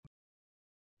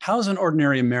How's an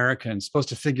ordinary American supposed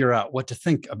to figure out what to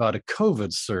think about a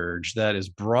COVID surge that is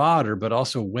broader, but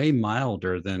also way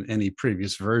milder than any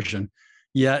previous version,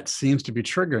 yet seems to be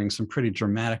triggering some pretty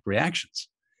dramatic reactions?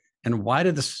 And why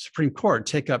did the Supreme Court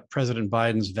take up President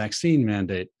Biden's vaccine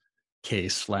mandate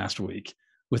case last week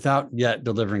without yet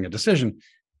delivering a decision?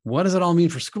 What does it all mean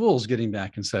for schools getting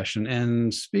back in session?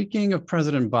 And speaking of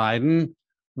President Biden,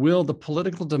 will the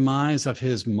political demise of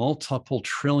his multiple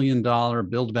trillion-dollar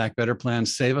Build Back Better plan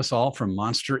save us all from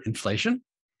monster inflation?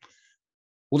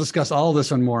 We'll discuss all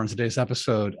this and more in today's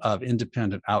episode of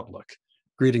Independent Outlook.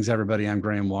 Greetings, everybody. I'm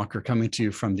Graham Walker, coming to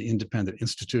you from the Independent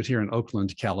Institute here in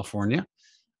Oakland, California.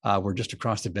 We're just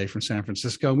across the bay from San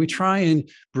Francisco. We try and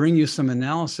bring you some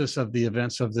analysis of the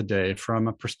events of the day from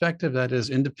a perspective that is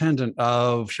independent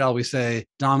of, shall we say,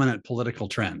 dominant political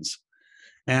trends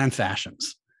and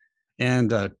fashions.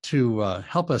 And to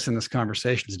help us in this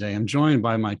conversation today, I'm joined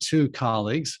by my two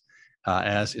colleagues,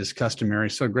 as is customary.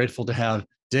 So grateful to have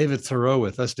David Theroux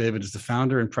with us. David is the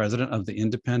founder and president of the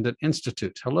Independent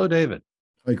Institute. Hello, David.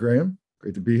 Hi, Graham.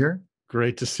 Great to be here.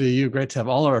 Great to see you. Great to have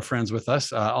all of our friends with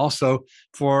us. Also,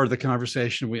 for the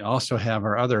conversation, we also have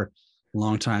our other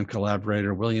longtime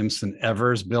collaborator, Williamson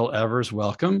Evers. Bill Evers,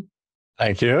 welcome.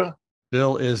 Thank you.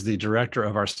 Bill is the director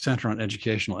of our Center on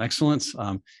Educational Excellence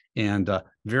and a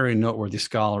very noteworthy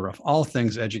scholar of all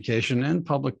things education and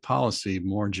public policy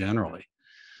more generally.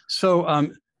 So,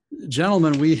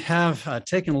 gentlemen, we have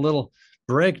taken a little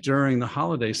break during the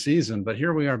holiday season, but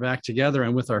here we are back together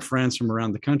and with our friends from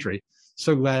around the country.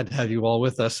 So glad to have you all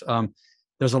with us.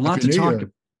 There's a lot to talk about.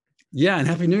 Yeah, and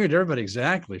Happy New Year to everybody.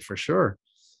 Exactly, for sure.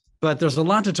 But there's a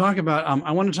lot to talk about.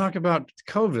 I want to talk about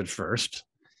COVID first.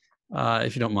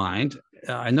 If you don't mind.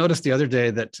 I noticed the other day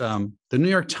that the New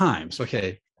York Times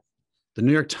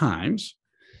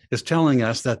is telling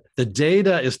us that the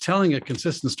data is telling a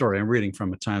consistent story. I'm reading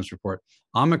from a Times report.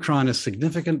 Omicron is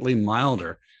significantly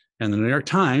milder. And the New York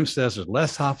Times says there's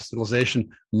less hospitalization,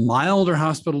 milder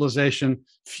hospitalization,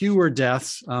 fewer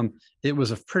deaths. It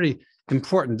was a pretty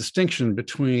important distinction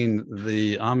between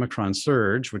the Omicron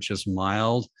surge, which is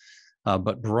mild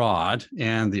but broad,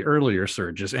 and the earlier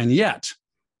surges. And yet,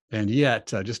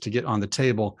 just to get on the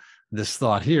table this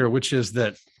thought here, which is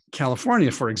that California,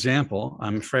 for example,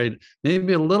 I'm afraid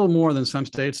maybe a little more than some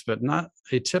states, but not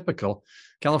atypical.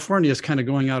 California is kind of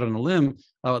going out on a limb.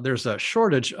 There's a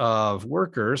shortage of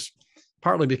workers,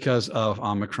 partly because of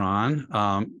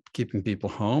Omicron, keeping people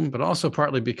home, but also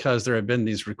partly because there have been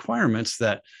these requirements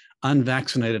that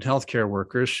unvaccinated healthcare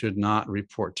workers should not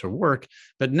report to work.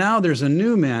 But now there's a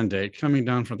new mandate coming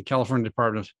down from the California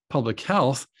Department of Public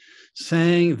Health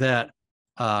saying that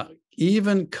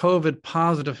even COVID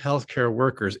positive healthcare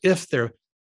workers, if they're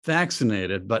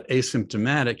vaccinated but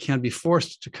asymptomatic, can be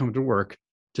forced to come to work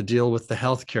to deal with the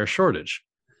healthcare shortage.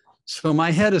 So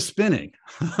my head is spinning.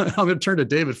 I'm going to turn to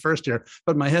David first here,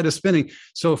 but my head is spinning.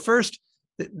 So first,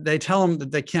 they tell them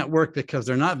that they can't work because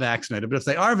they're not vaccinated. But if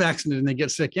they are vaccinated and they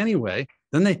get sick anyway,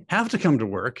 then they have to come to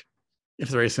work if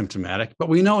they're asymptomatic. But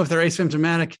we know if they're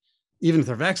asymptomatic, even if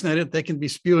they're vaccinated, they can be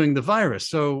spewing the virus.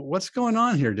 So what's going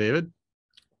on here, David?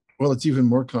 Well, it's even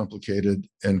more complicated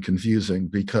and confusing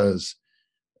because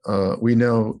we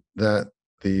know that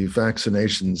the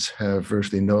vaccinations have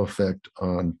virtually no effect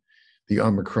on the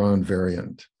Omicron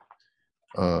variant.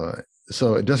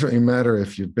 So it doesn't really matter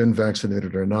if you've been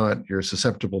vaccinated or not, you're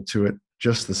susceptible to it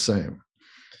just the same.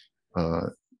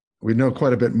 We know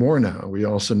quite a bit more now. We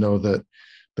also know that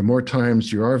the more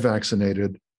times you are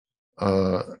vaccinated,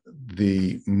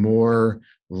 the more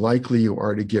likely you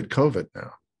are to get COVID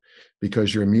now,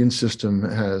 because your immune system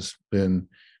has been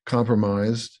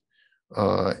compromised.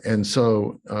 And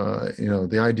so,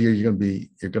 the idea you're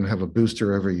going to have a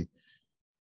booster every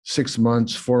 6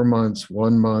 months, 4 months,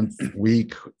 1 month,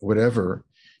 week, whatever,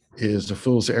 is a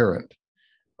fool's errand.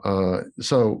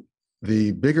 So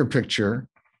the bigger picture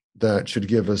that should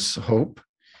give us hope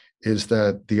is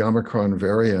that the Omicron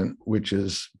variant, which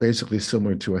is basically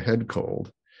similar to a head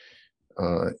cold,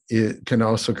 it can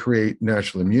also create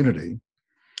natural immunity.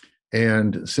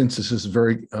 And since this is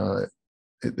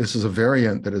a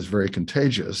variant that is very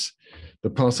contagious, the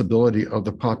possibility of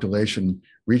the population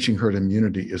reaching herd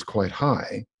immunity is quite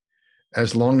high,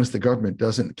 as long as the government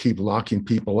doesn't keep locking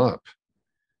people up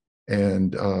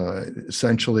and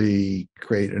essentially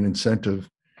create an incentive,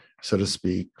 so to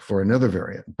speak, for another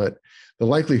variant. But the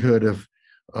likelihood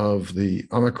of the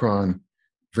Omicron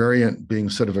variant being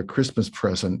sort of a Christmas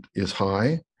present is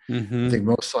high. Mm-hmm. I think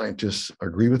most scientists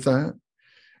agree with that.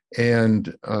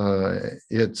 And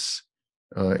it's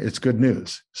good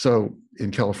news. So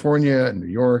in California and New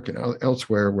York and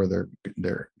elsewhere where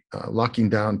they're locking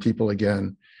down people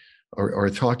again, or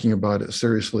talking about it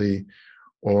seriously,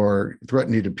 or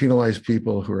threatening to penalize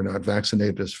people who are not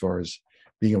vaccinated as far as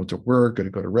being able to work or to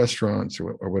go to restaurants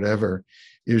or whatever,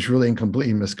 is really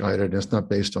completely misguided, and it's not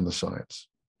based on the science.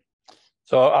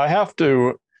 So I have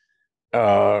to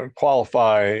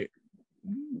qualify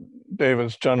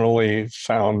David's generally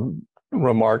sound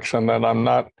remarks, and that I'm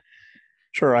not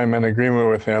sure I'm in agreement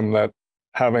with him that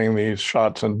having these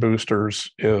shots and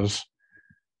boosters is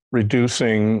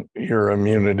reducing your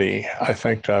immunity. I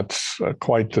think that's a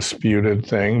quite disputed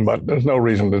thing, but there's no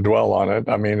reason to dwell on it.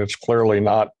 I mean, it's clearly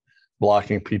not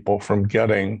blocking people from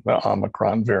getting the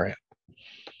Omicron variant.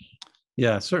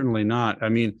 Yeah, certainly not. I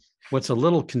mean, what's a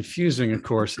little confusing, of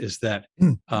course, is that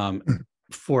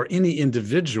for any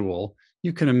individual,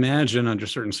 you can imagine under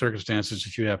certain circumstances,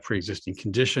 if you have pre-existing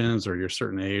conditions or you're a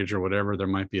certain age or whatever, there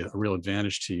might be a real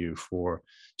advantage to you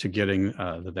to getting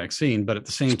the vaccine. But at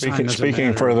the same time,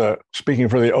 speaking for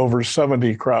the over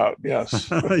 70 crowd,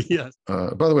 yes. Yes.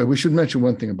 By the way, we should mention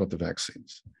one thing about the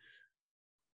vaccines.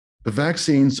 The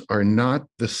vaccines are not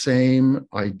the same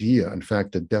idea. In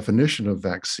fact, the definition of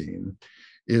vaccine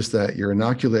is that you're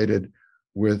inoculated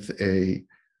with a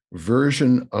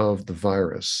version of the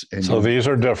virus. And so these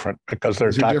are different because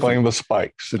they're tackling the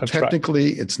spikes. So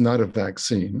technically, it's not a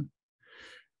vaccine.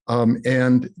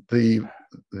 And the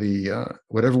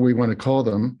whatever we want to call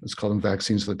them, let's call them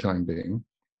vaccines for the time being,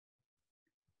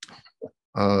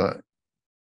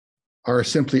 are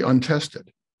simply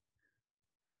untested.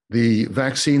 The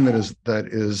vaccine that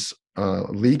is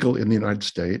legal in the United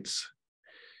States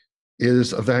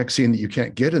is a vaccine that you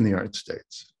can't get in the United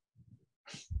States.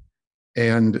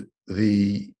 And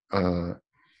David,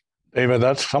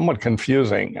 that's somewhat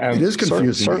confusing. And it is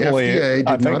confusing. Certainly, the FDA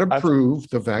did not approve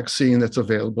the vaccine that's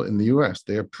available in the US.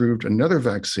 They approved another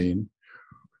vaccine,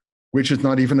 which is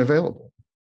not even available.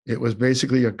 It was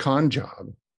basically a con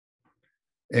job.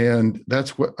 And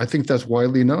I think that's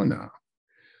widely known now.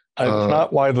 It's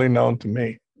not widely known to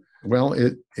me. Well,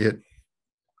 it's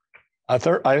I'm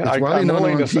widely known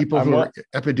willing among to people who are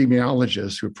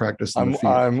epidemiologists who practice in the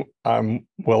field. I'm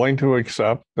willing to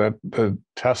accept that the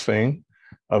testing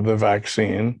of the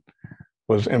vaccine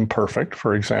was imperfect.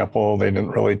 For example, they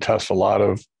didn't really test a lot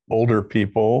of older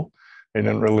people. They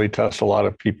didn't really test a lot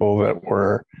of people that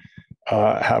were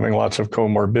having lots of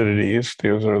comorbidities.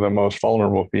 Those are the most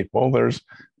vulnerable people.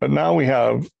 But now we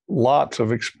have lots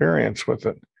of experience with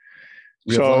it.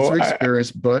 We have lots of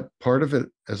experience, but part of it,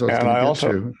 as I was going to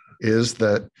get to, is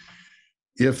that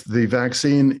if the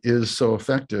vaccine is so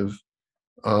effective,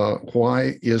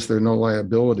 why is there no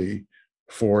liability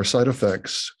for side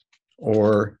effects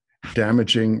or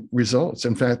damaging results?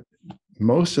 In fact,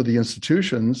 most of the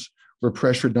institutions were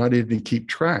pressured not even to keep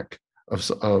track of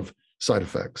side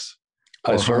effects.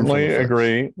 I certainly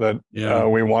agree that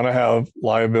we want to have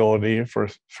liability for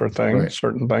things, right,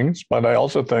 certain things, but I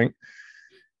also think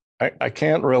I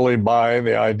can't really buy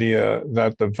the idea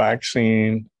that the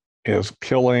vaccine is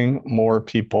killing more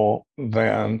people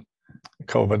than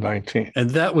COVID-19. And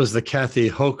that was the Kathy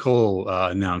Hochul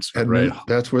announcement, right?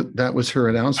 That was her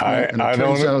announcement. I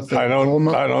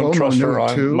don't trust her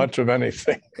on much of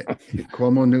anything.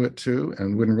 Cuomo knew it too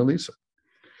and wouldn't release it.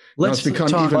 Let's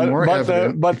talk, even more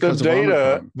evident. But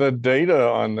the data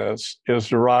on this is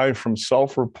derived from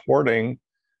self-reporting,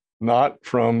 not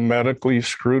from medically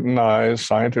scrutinized,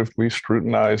 scientifically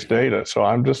scrutinized data. So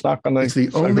I'm just not going to. It's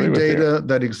the only data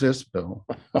that exists, Bill.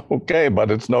 Okay, but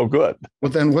it's no good.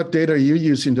 Well, then what data are you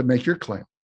using to make your claim?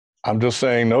 I'm just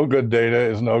saying no good data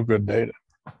is no good data.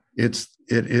 It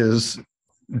is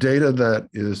data that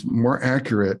is more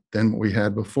accurate than what we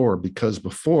had before, because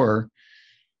before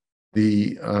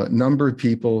the number of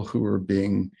people who were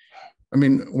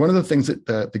one of the things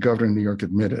that the governor of New York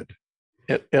admitted,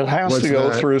 it has to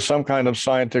go through some kind of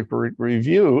scientific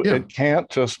review. Yeah. It can't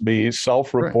just be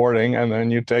self-reporting, right, and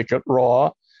then you take it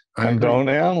raw and don't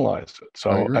analyze it.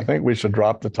 So I think we should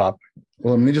drop the topic.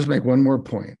 Well, let me just make one more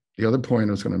point. The other point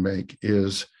I was going to make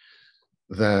is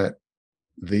that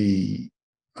the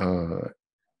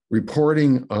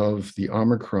reporting of the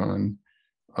Omicron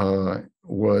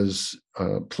was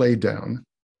played down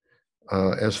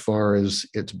as far as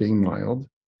it's being mild.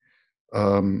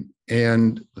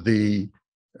 And the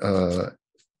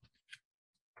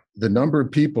number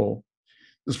of people,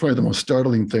 this is probably the most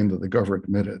startling thing that the government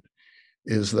admitted,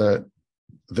 is that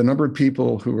the number of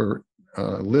people who are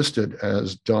listed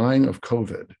as dying of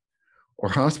COVID or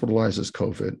hospitalized as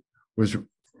COVID was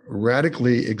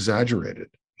radically exaggerated.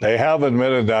 They have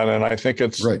admitted that, and I think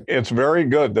it's very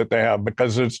good that they have,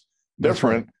 because it's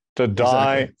different to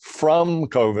die from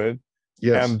COVID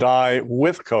and die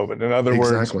with COVID. In other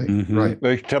words, exactly. Right.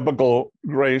 the typical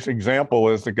great example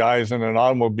is the guy's in an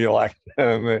automobile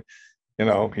accident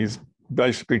and he's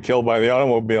basically killed by the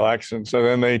automobile accident. So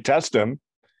then they test him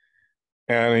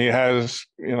and he has,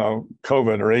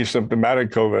 COVID or asymptomatic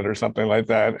COVID or something like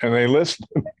that. And they list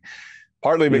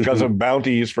partly because of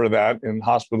bounties for that in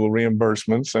hospital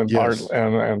reimbursements and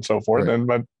and so forth. Right.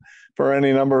 But for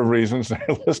any number of reasons, they're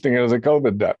listing it as a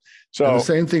COVID death. So and the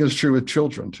same thing is true with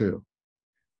children too.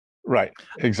 Right.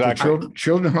 Exactly. So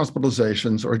children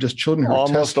hospitalizations or just children who are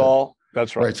almost tested. all.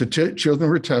 That's right. Right. So children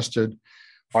who are tested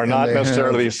are not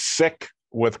necessarily sick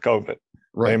with COVID.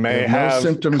 Right. They may have no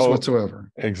symptoms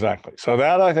whatsoever. Exactly. So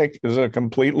that I think is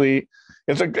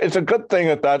it's a good thing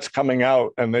that that's coming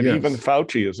out, and that even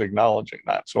Fauci is acknowledging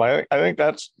that. So I think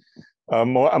that's a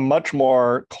much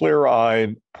more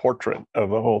clear-eyed portrait of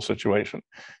the whole situation.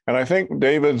 And I think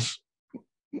David's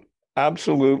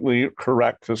absolutely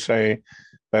correct to say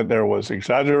that there was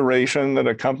exaggeration that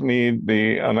accompanied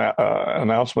the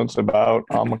announcements about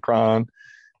Omicron,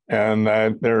 and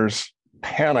that there's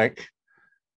panic.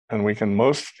 And we can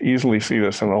most easily see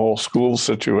this in the whole school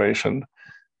situation.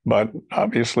 But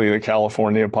obviously, the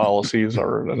California policies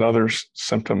are another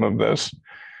symptom of this.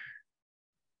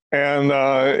 And,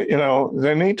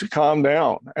 they need to calm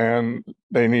down, and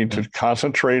they need to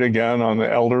concentrate again on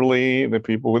the elderly, the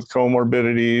people with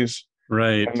comorbidities.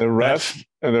 Right. And the rest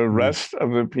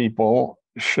of the people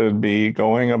should be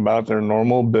going about their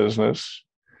normal business.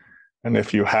 And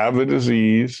if you have the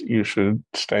disease, you should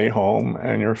stay home,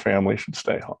 and your family should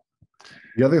stay home.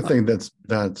 The other thing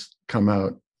that's come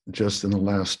out just in the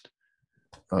last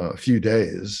few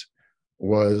days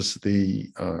was the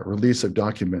release of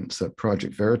documents that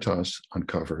Project Veritas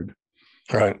uncovered,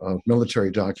 right? Military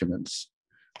documents,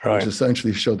 right, which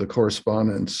essentially showed the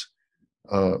correspondence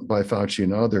by Fauci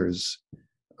and others,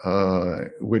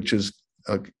 which is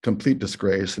a complete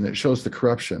disgrace, and it shows the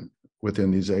corruption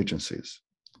within these agencies.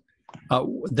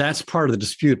 That's part of the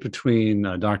dispute between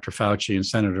Dr. Fauci and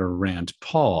Senator Rand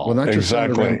Paul. Well, not just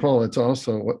Senator Rand Paul, it's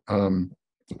also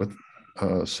with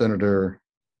Senator,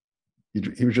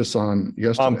 he was just on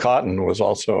yesterday. Tom Cotton was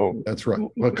also. That's right.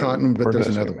 Well, Cotton, but there's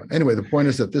another one. Anyway, the point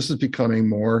is that this is becoming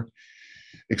more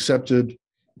accepted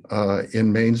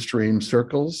in mainstream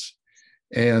circles,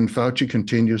 and Fauci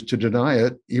continues to deny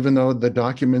it, even though the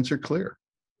documents are clear.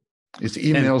 It's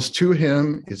emails to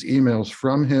him, it's emails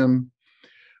from him.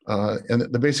 And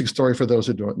the basic story for those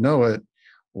who don't know it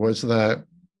was that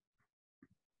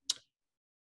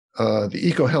the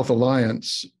EcoHealth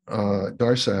Alliance,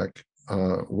 DARSAC,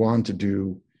 wanted to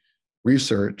do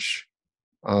research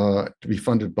to be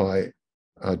funded by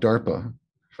DARPA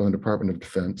from the Department of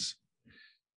Defense.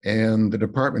 And the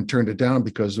department turned it down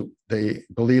because they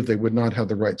believed they would not have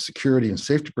the right security and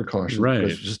safety precautions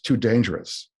because it's just too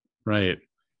dangerous. Right.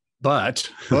 But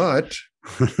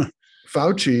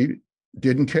Fauci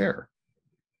didn't care.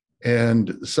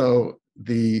 And so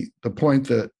the point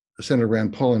that Senator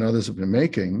Rand Paul and others have been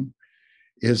making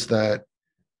is that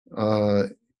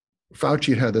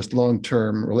Fauci had this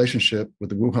long-term relationship with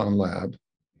the Wuhan lab.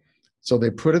 So they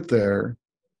put it there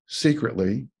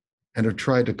secretly and have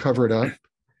tried to cover it up.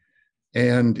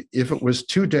 And if it was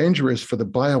too dangerous for the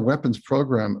bioweapons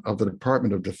program of the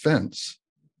Department of Defense,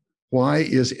 why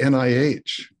is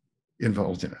NIH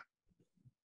involved in it?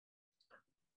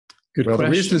 Good question.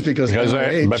 The reason is because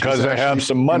they have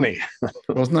some money.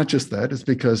 Well, it's not just that. It's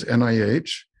because NIH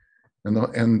and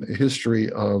the history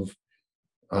of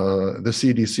the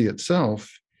CDC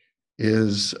itself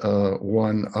is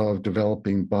one of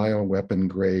developing bioweapon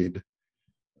grade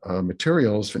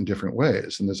materials in different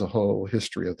ways. And there's a whole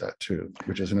history of that too,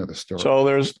 which is another story. So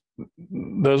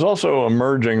there's also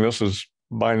emerging, this is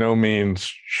by no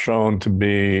means shown to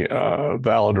be a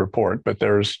valid report, but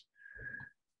there's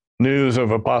news of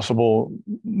a possible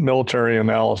military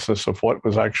analysis of what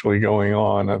was actually going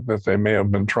on, that they may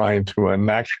have been trying to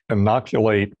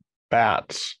inoculate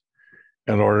bats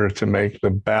in order to make the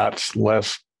bats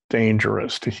less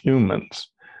dangerous to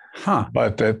humans.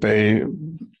 But that there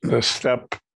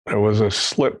was a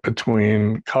slip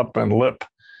between cup and lip,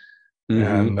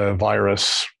 and the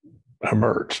virus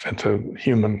emerged into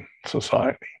human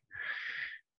society.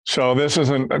 So this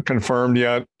isn't confirmed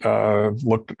yet. I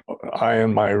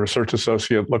and my research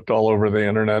associate looked all over the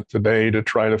internet today to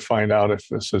try to find out if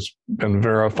this has been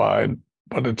verified,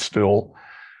 but it's still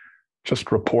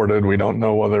just reported. We don't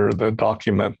know whether the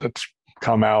document that's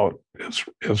come out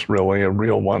is really a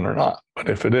real one or not. But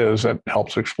if it is, it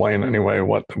helps explain anyway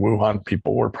what the Wuhan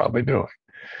people were probably doing.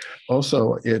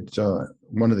 Also,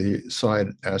 one of the side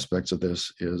aspects of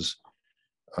this is,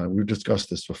 we've discussed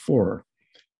this before,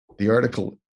 the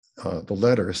article the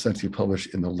letter essentially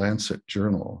published in the Lancet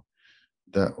journal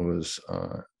that was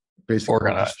basically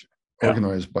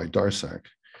organized by Darsak,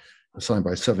 signed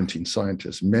by 17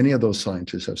 scientists. Many of those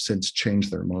scientists have since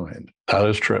changed their mind. That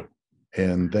is true.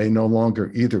 And they no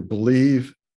longer either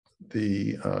believe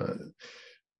the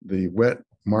wet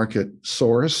market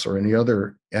source or any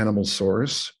other animal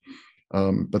source,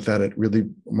 but that it really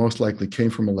most likely came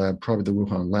from a lab, probably the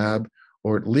Wuhan lab,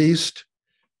 or at least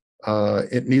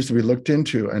it needs to be looked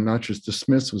into and not just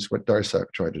dismissed, was what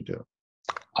Darsak tried to do.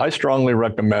 I strongly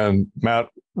recommend Matt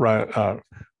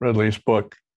Ridley's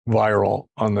book, Viral,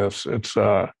 on this. It's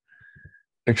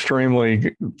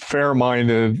extremely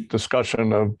fair-minded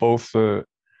discussion of both the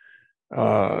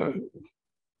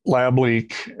lab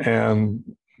leak and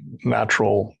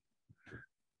natural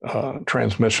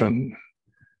transmission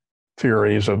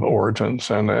theories of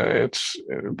origins, and it's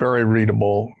very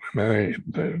readable.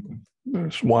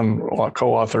 There's one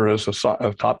co-author is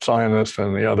a top scientist,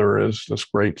 and the other is this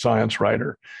great science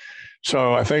writer.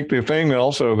 So I think the thing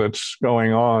also that's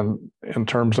going on in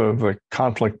terms of the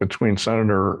conflict between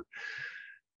Senator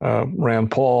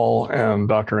Rand Paul and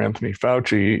Dr. Anthony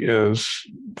Fauci is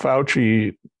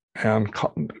Fauci and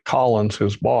Collins,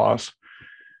 his boss,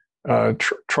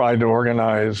 tried to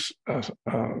organize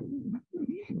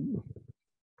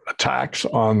attacks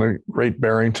on the Great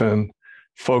Barrington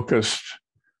focused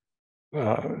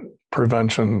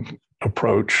prevention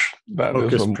approach. That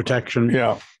focused is protection.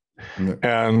 Yeah.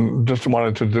 And just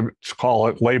wanted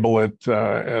to label it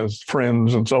as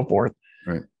fringe and so forth.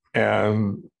 Right.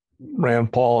 And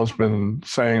Rand Paul has been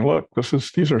saying, look,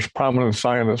 these are prominent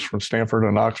scientists from Stanford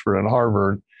and Oxford and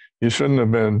Harvard. You shouldn't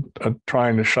have been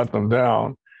trying to shut them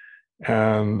down.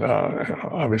 And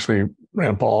obviously,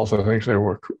 Rand Paul also thinks they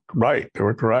were right. They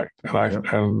were correct.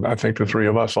 And I think the three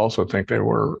of us also think they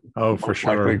were for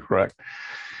sure likely correct.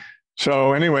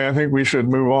 So anyway, I think we should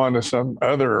move on to some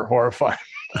other horrifying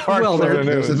parts of the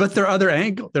news. But there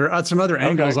are some other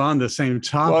angles on the same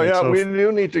topic. Well, yeah, we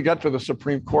do need to get to the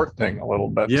Supreme Court thing a little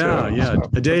bit. Yeah, too, yeah. So.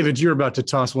 David, you're about to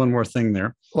toss one more thing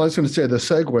there. Well, I was going to say the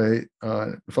segue,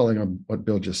 following on what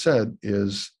Bill just said,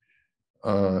 is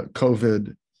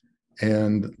COVID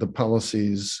and the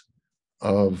policies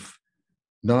of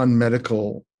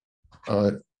non-medical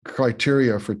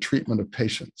criteria for treatment of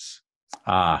patients.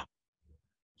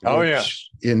 Oh, yes.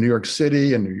 In New York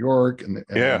City and New York and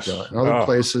other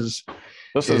places.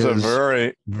 This is a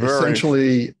very, very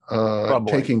essentially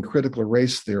taking critical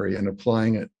race theory and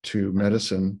applying it to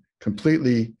medicine,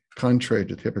 completely contrary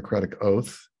to the Hippocratic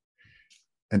Oath,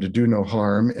 and to do no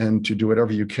harm and to do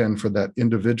whatever you can for that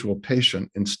individual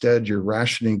patient. Instead, you're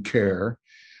rationing care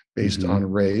based on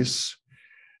race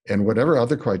and whatever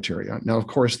other criteria. Now, of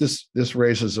course, this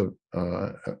raises a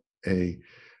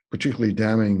particularly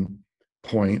damning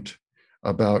point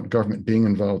about government being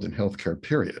involved in healthcare,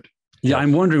 period. Yeah,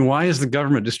 I'm wondering, why is the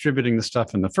government distributing the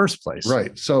stuff in the first place?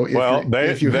 Right. So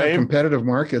if you have competitive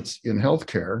markets in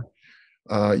healthcare,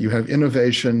 you have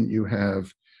innovation, you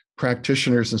have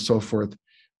practitioners and so forth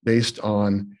based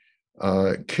on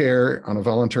care on a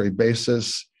voluntary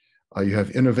basis. You have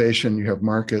innovation, you have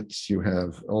markets, you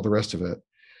have all the rest of it.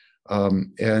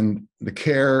 And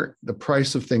the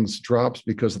price of things drops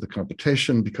because of the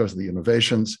competition, because of the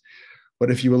innovations. But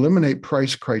if you eliminate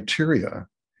price criteria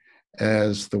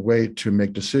as the way to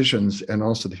make decisions and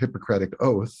also the Hippocratic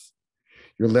Oath,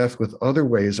 you're left with other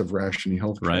ways of rationing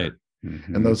healthcare. Right.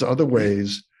 And those other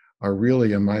ways are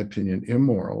really, in my opinion,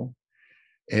 immoral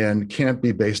and can't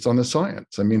be based on the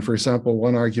science. I mean, for example,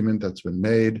 one argument that's been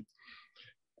made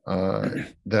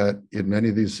that in many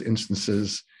of these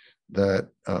instances that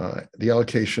the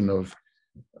allocation of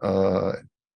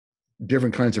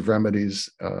different kinds of remedies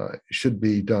should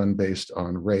be done based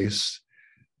on race,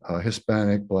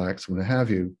 Hispanic, Blacks, what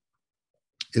have you,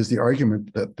 is the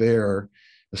argument that they're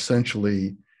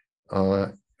essentially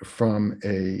from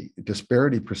a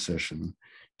disparity position,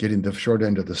 getting the short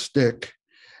end of the stick,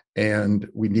 and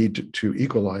we need to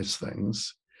equalize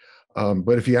things.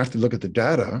 But if you have to look at the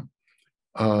data,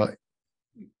 I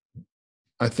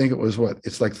think it was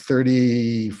it's like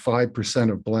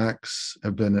 35% of Blacks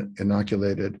have been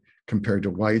inoculated compared to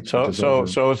whites. So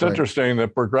it's interesting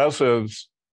that progressives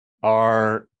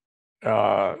are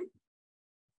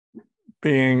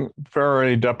being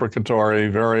very deprecatory,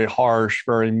 very harsh,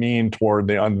 very mean toward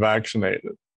the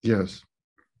unvaccinated. Yes.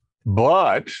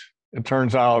 But it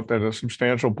turns out that a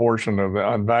substantial portion of the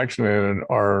unvaccinated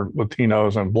are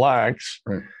Latinos and Blacks.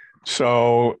 Right.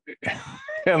 So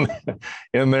in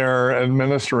their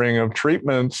administering of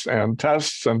treatments and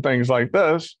tests and things like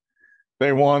this,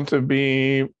 they want to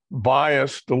be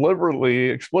biased, deliberately,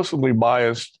 explicitly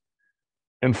biased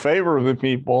in favor of the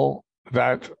people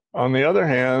that on the other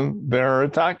hand, they're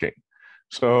attacking.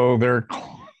 So they're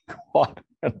caught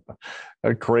in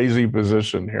a crazy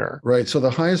position here. Right. So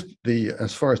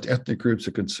as far as ethnic groups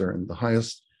are concerned, the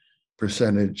highest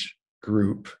percentage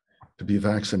group to be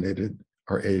vaccinated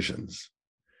are Asians.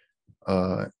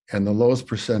 And the lowest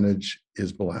percentage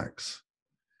is Blacks.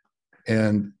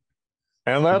 And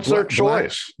that's their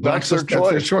choice. That's their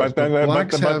choice.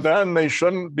 But then they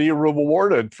shouldn't be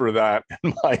rewarded for that,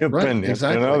 in my opinion. Right,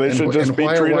 exactly. They should just be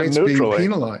treated neutrally.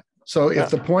 Being penalized. So if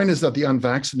the point is that the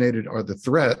unvaccinated are the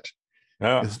threat,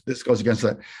 this goes against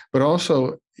that. But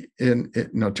also,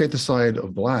 take the side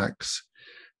of Blacks,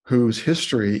 whose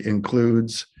history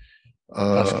includes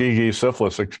Tuskegee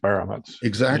syphilis experiments.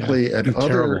 Exactly, yeah. And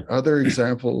other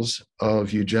examples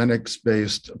of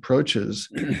eugenics-based approaches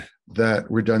that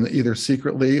were done either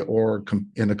secretly or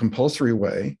in a compulsory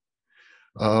way,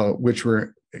 which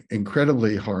were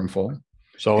incredibly harmful.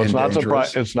 So it's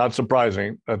not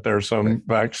surprising that there's some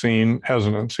vaccine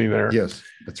hesitancy there. Yes,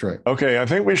 that's right. Okay, I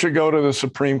think we should go to the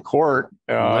Supreme Court.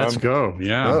 Let's go.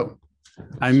 Yeah. Oh.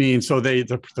 I mean, so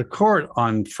the court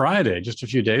on Friday, just a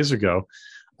few days ago,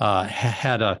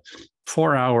 had a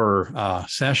 4-hour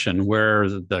session where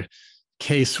the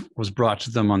case was brought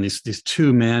to them on these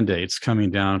two mandates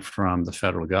coming down from the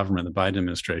federal government, the Biden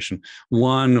administration.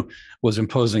 One was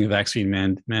imposing a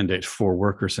vaccine mandate for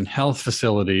workers in health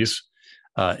facilities,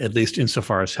 at least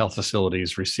insofar as health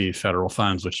facilities receive federal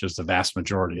funds, which is the vast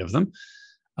majority of them.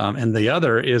 And the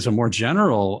other is a more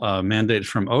general mandate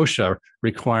from OSHA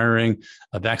requiring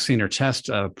a vaccine or test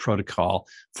protocol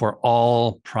for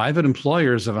all private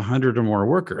employers of 100 or more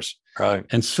workers. Right.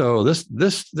 And so this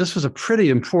was a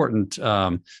pretty important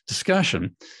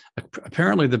discussion.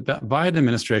 Apparently, the Biden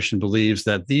administration believes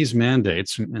that these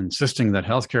mandates, insisting that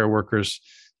healthcare workers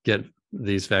get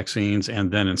these vaccines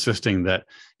and then insisting that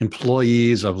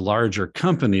employees of larger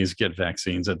companies get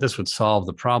vaccines, that this would solve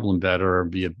the problem better or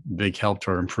be a big help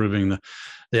toward improving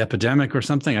the epidemic or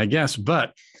something, I guess.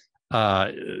 But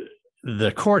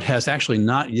the court has actually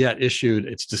not yet issued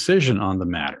its decision on the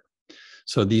matter.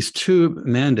 So these two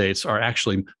mandates are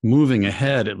actually moving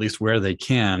ahead, at least where they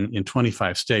can. In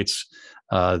 25 states,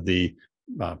 the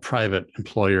private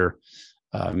employer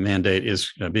mandate is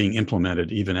being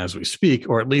implemented even as we speak,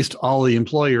 or at least all the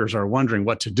employers are wondering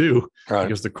what to do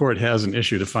because the court hasn't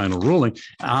issued a final ruling.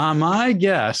 My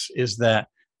guess is that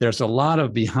there's a lot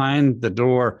of behind the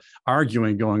door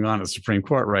arguing going on at the Supreme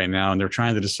Court right now, and they're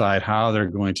trying to decide how they're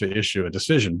going to issue a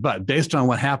decision. But based on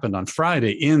what happened on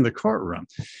Friday in the courtroom,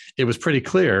 it was pretty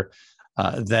clear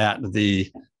that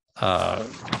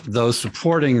those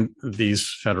supporting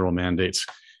these federal mandates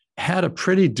had a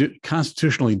pretty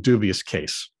constitutionally dubious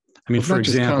case. I mean, for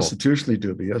example, it's constitutionally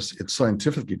dubious; it's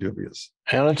scientifically dubious,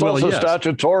 and it's also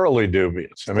statutorily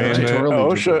dubious. I mean,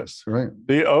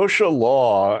 the OSHA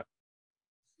law,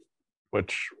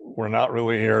 which we're not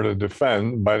really here to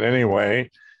defend, but anyway,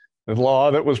 the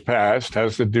law that was passed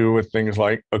has to do with things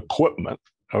like equipment,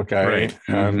 okay,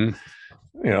 and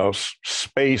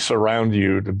space around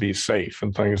you to be safe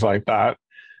and things like that.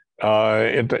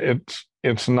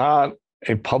 It's not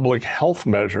a public health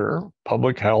measure.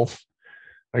 Public health,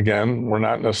 again, we're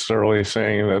not necessarily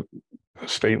saying that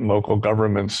state and local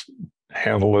governments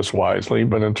handle this wisely,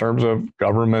 but in terms of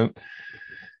government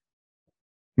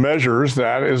measures,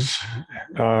 that is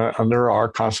under our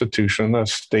Constitution, a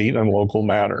state and local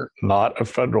matter, not a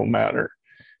federal matter.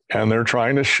 And they're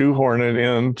trying to shoehorn it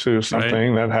into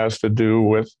something that has to do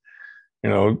with,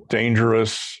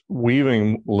 dangerous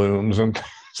weaving looms and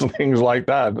things like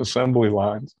that, assembly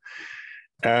lines.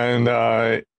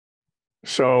 And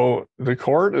so the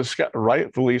court is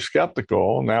rightfully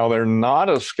skeptical. Now, they're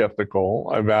not as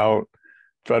skeptical about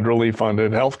federally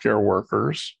funded healthcare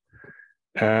workers.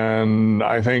 And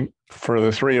I think for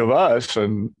the three of us,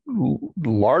 and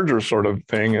larger sort of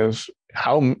thing is,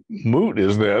 how moot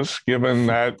is this, given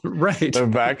that the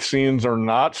vaccines are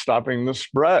not stopping the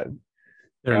spread?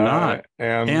 They're not.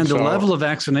 And the level of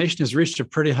vaccination has reached a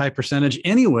pretty high percentage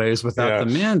anyways without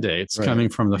the mandates coming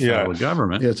from the federal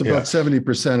government. Yeah, it's about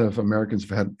 70% of Americans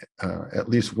have had at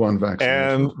least one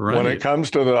vaccination. And when it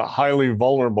comes to the highly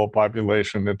vulnerable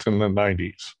population, it's in the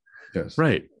 90s. Yes.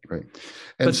 Right. And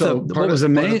but so what was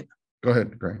amazing. Go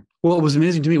ahead, Greg. Well, what was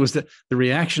amazing to me was that the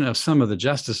reaction of some of the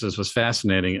justices was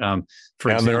fascinating.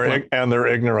 For example, their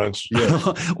ignorance.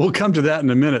 Yeah. We'll come to that in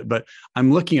a minute, but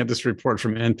I'm looking at this report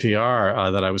from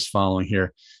NPR that I was following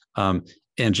here.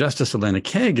 And Justice Elena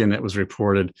Kagan, it was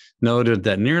reported, noted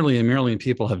that nearly 1 million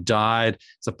people have died.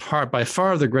 It's by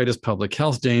far the greatest public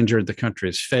health danger the country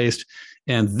has faced.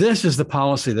 And this is the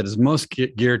policy that is most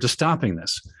geared to stopping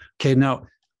this. Okay, now.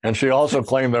 And she also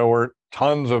claimed there were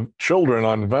tons of children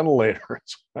on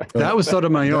ventilators. That was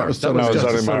Sotomayor. That was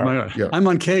Justice Sotomayor. Yeah. I'm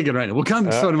on Kagan right now. We'll come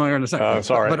to Sotomayor in a second.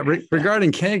 Sorry. But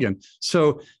regarding Kagan,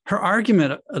 so her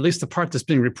argument, at least the part that's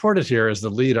being reported here is the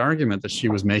lead argument that she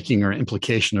was making, or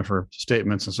implication of her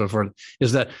statements and so forth,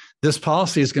 is that this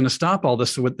policy is going to stop all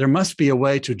this. So there must be a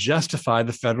way to justify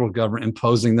the federal government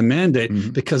imposing the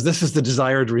mandate, because this is the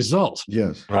desired result.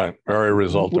 Yes. Right. Very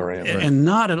result oriented. And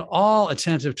not at all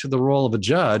attentive to the role of a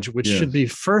judge, which should be,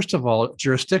 first of all,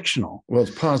 jurisdictional. Well,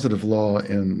 it's positive law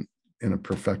in a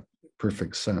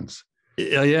perfect sense.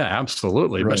 Yeah,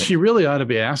 absolutely. Right. But she really ought to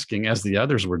be asking, as the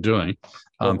others were doing,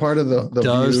 Well, part of the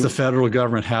does view, the federal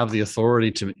government have the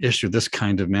authority to issue this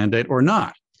kind of mandate or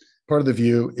not? part of the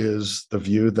view is the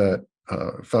view that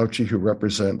Fauci, who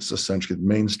represents essentially the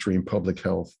mainstream public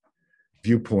health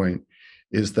viewpoint,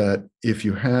 is that if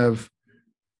you have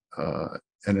an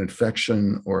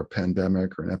infection or a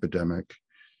pandemic or an epidemic,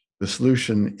 the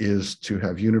solution is to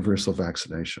have universal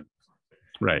vaccination.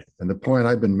 Right. And the point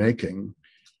I've been making,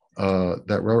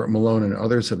 that Robert Malone and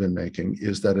others have been making,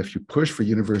 is that if you push for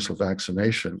universal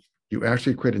vaccination, you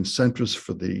actually create incentives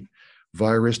for the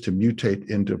virus to mutate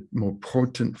into more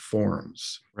potent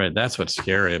forms. Right. That's what's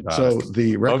scary about So it.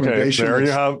 the recommendation Okay,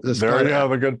 there you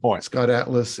have a good point. Scott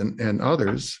Atlas and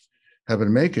others have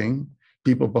been making,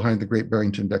 people behind the Great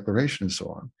Barrington Declaration and so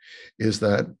on, is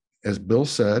that, as Bill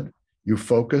said, you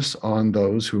focus on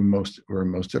those who are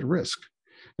most at risk.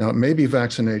 Now, it may be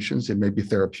vaccinations, it may be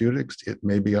therapeutics, it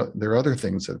may be there are other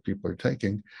things that people are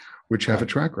taking which have a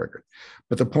track record.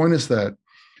 But the point is that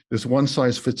this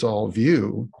one-size-fits-all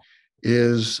view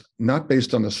is not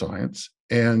based on the science,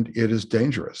 and it is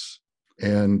dangerous.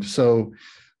 And so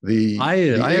the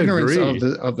ignorance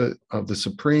agree. of the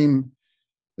Supreme,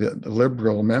 the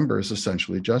liberal members,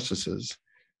 essentially justices,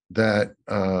 that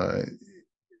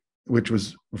which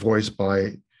was voiced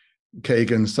by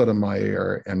Kagan,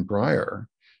 Sotomayor, and Breyer,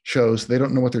 shows they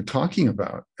don't know what they're talking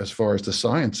about as far as the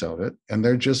science of it, and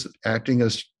they're just acting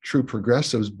as true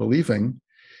progressives, believing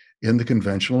in the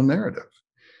conventional narrative.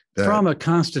 From a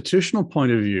constitutional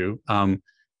point of view,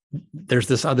 there's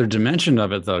this other dimension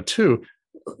of it, though, too.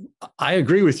 I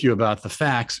agree with you about the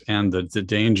facts and the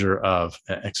danger of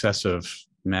excessive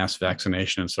mass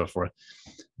vaccination and so forth.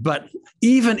 But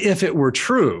even if it were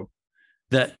true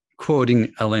that,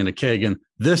 quoting Elena Kagan,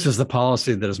 this is the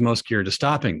policy that is most geared to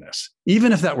stopping this,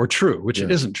 even if that were true, which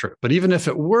it isn't true, but even if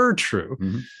it were true,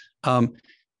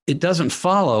 it doesn't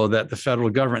follow that the federal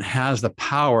government has the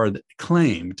power that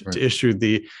claimed to issue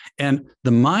and the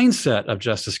mindset of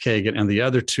Justice Kagan and the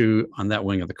other two on that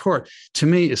wing of the court, to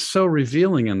me, is so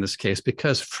revealing in this case,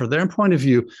 because for their point of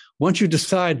view, once you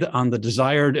decide on the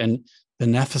desired and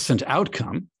beneficent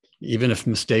outcome, even if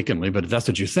mistakenly, but if that's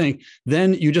what you think,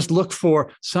 then you just look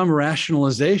for some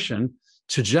rationalization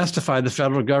to justify the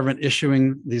federal government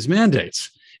issuing these mandates.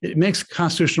 It makes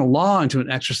constitutional law into an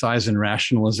exercise in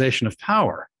rationalization of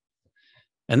power.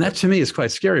 And that, to me, is quite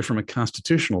scary from a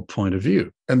constitutional point of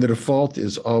view. And the default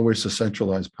is always to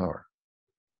centralize power.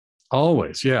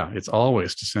 Always, yeah. It's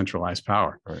always to centralize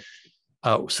power. Right.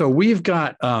 So we've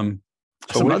got some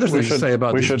other things to say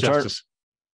about this justice.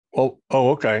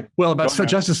 Okay. Well, about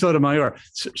Justice Sotomayor,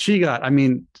 she got,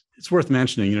 it's worth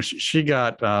mentioning, she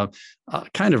got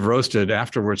kind of roasted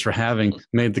afterwards for having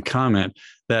made the comment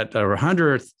that there were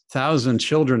 100,000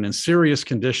 children in serious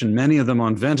condition, many of them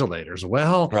on ventilators.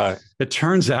 Well, it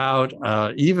turns out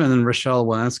even Rochelle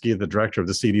Walensky, the director of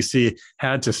the CDC,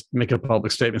 had to make a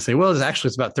public statement and say, well,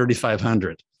 it's about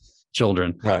 3,500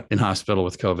 children in hospital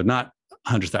with COVID, not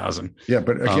 100,000. Yeah,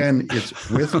 but again, it's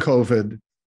with COVID,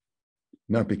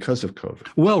 not because of COVID.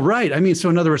 Well, right. So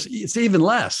in other words, it's even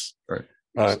less.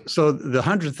 Right. So the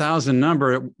 100,000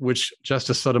 number, which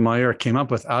Justice Sotomayor came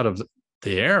up with out of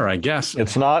the air, I guess.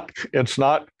 It's not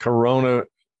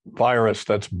coronavirus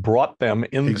that's brought them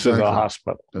into the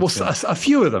hospital. A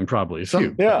few of them, probably.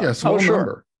 Yeah, small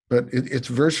number. But it's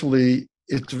virtually,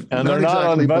 and they're not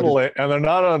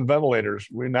on ventilators.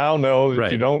 We now know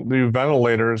that you don't do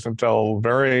ventilators until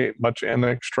very much in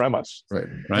extremis. Right.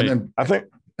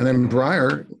 And then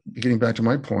Breyer, getting back to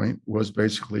my point, was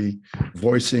basically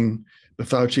voicing the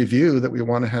Fauci view that we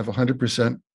want to have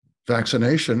 100%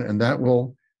 vaccination, and that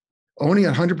will only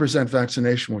 100%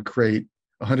 vaccination will create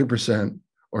 100%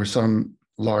 or some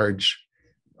large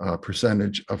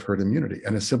percentage of herd immunity.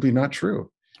 And it's simply not true.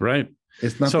 Right.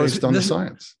 It's not based on the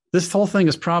science. this whole thing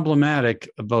is problematic,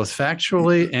 both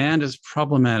factually and is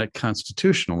problematic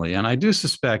constitutionally. And I do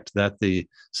suspect that the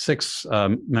 6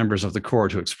 members of the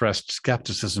court who expressed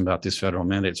skepticism about these federal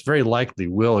mandates very likely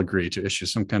will agree to issue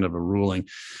some kind of a ruling,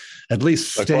 at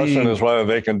least the question is whether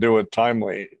they can do it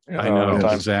timely. I know,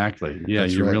 exactly. Yeah,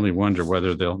 that's you right. Really wonder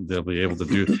whether they'll be able to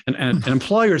do. And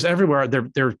employers everywhere,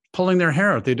 they're pulling their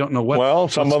hair out. They don't know what. Well,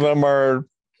 some of them are,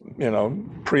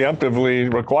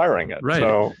 preemptively requiring it. Right.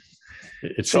 So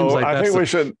it seems like I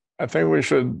think we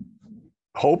should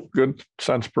hope good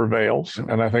sense prevails,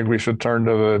 and I think we should turn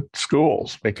to the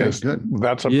schools, because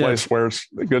that's a place where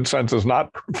good sense is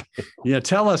not prevailed. Yeah,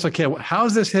 tell us, okay,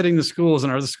 how's this hitting the schools,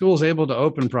 and are the schools able to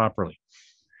open properly?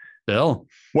 Bill?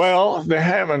 Well, they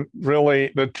haven't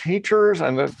really. The teachers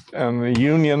and the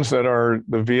unions that are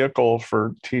the vehicle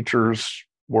for teachers'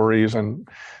 worries, and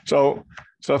so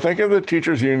think of the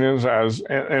teachers' unions as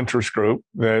an interest group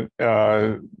that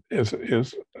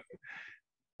is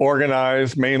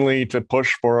organized mainly to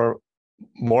push for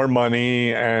more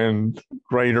money and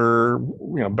greater,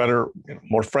 better,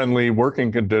 more friendly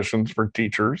working conditions for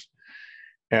teachers.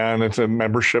 And it's a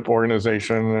membership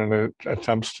organization, and it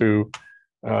attempts to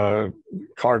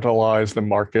cartelize the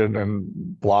market and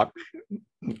block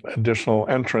additional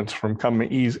entrants from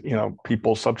coming easy,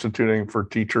 people substituting for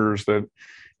teachers that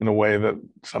in a way that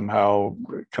somehow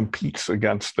competes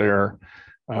against their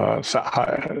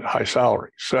high salary.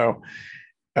 So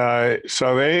they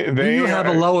you have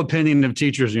a low opinion of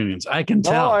teachers unions. I can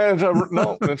tell.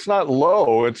 No, it's not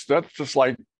low. That's just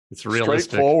like it's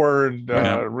realistic, straightforward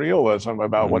realism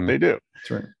about what they do. That's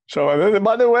right. So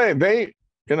by the way, they,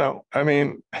 the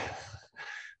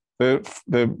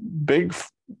big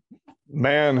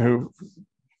man who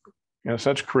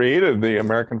since created the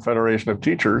American Federation of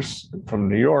Teachers from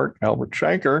New York, Albert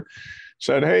Shanker,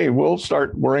 said, hey, we'll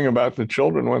start worrying about the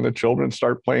children when the children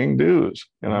start paying dues,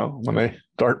 when they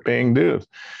start paying dues.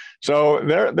 So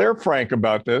they're frank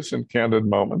about this in candid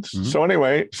moments. Mm-hmm. So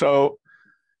anyway,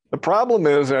 the problem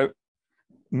is that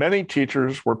many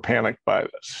teachers were panicked by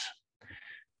this.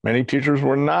 Many teachers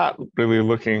were not really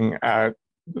looking at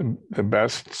the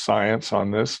best science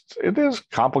on this. It is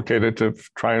complicated to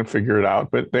try and figure it out,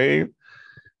 but they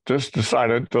just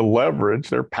decided to leverage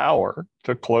their power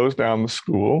to close down the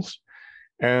schools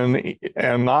and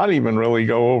not even really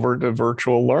go over to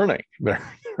virtual learning. They're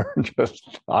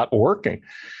just not working.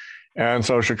 And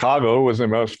so Chicago was the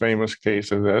most famous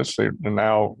case of this. They're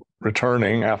now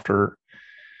returning after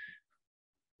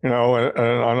an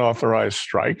unauthorized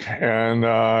strike, and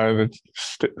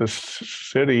the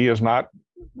city is not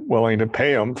willing to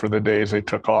pay them for the days they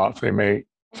took off. They may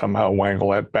somehow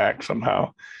wangle that back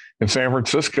somehow. In San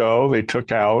Francisco, they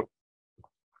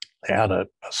had a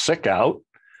sick out,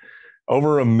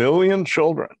 over 1 million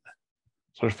children.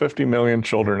 So there's 50 million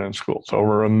children in schools.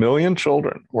 Over 1 million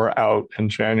children were out in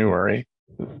January,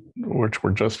 which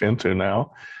we're just into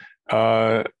now,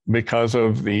 because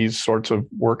of these sorts of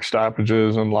work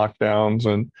stoppages and lockdowns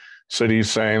and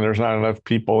cities saying there's not enough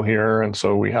people here, and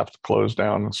so we have to close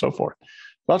down and so forth.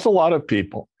 That's a lot of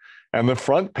people. And the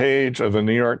front page of the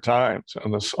New York Times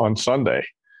on Sunday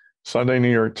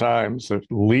New York Times, the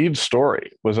lead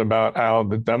story was about how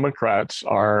the Democrats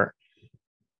are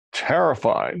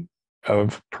terrified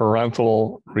of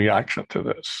parental reaction to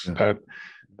this, that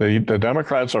the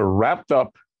Democrats are wrapped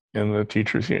up in the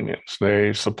teachers' unions.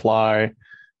 They supply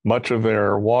much of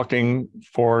their walking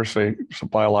force. They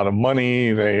supply a lot of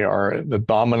money. They are the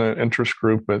dominant interest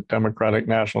group at Democratic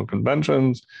national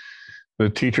conventions. The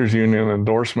teachers' union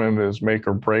endorsement is make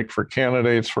or break for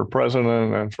candidates for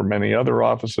president and for many other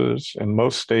offices. In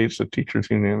most states, the teachers'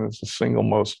 union is the single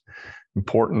most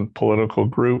important political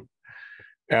group.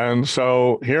 And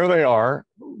so here they are,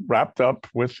 wrapped up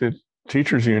with the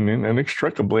teachers' union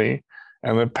inextricably,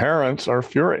 and the parents are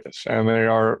furious. And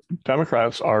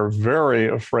Democrats are very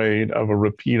afraid of a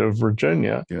repeat of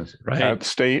Virginia at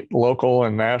state, local,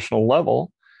 and national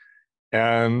level.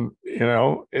 And,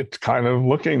 it's kind of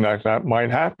looking like that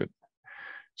might happen.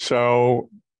 So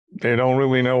they don't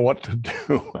really know what to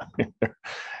do.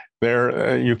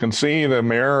 You can see the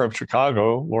mayor of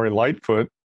Chicago, Lori Lightfoot,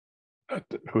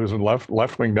 who is a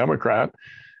left-wing Democrat,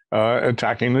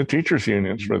 attacking the teachers'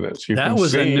 unions for this. That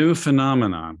was a new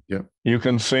phenomenon. Yeah. You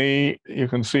can see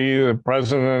the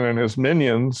president and his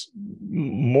minions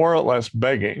more or less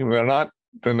begging. They're not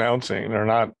denouncing.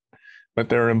 But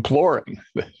they're imploring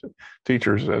the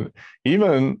teachers.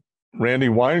 Even Randy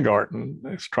Weingarten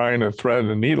is trying to thread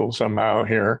the needle somehow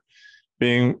here,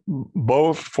 being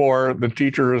both for the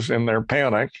teachers in their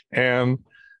panic and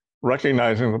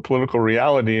recognizing the political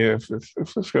reality. If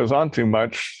this goes on too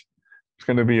much, it's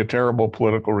going to be a terrible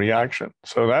political reaction.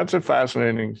 So that's a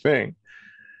fascinating thing.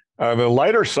 The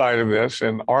lighter side of this,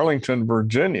 in Arlington,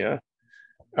 Virginia,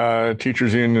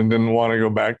 teachers union didn't want to go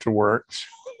back to work. So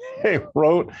they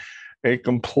wrote a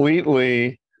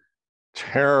completely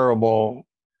terrible,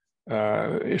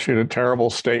 issued a terrible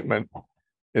statement.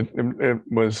 It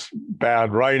was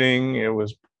bad writing. It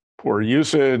was poor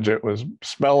usage. It was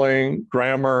spelling,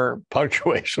 grammar,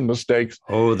 punctuation mistakes.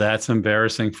 Oh, that's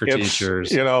embarrassing for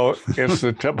teachers. You know, it's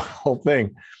the typical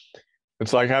thing.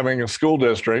 It's like having a school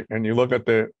district and you look at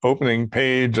the opening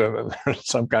page and there's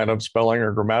some kind of spelling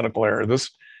or grammatical error.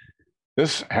 This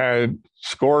had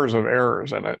scores of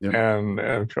errors in it. Yep. And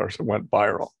of course it went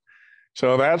viral.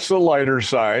 So that's the lighter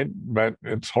side, but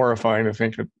it's horrifying to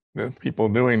think that the people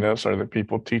doing this are the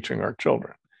people teaching our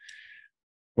children.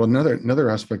 Well, another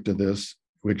aspect of this,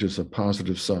 which is a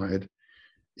positive side,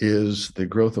 is the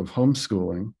growth of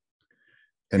homeschooling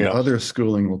and other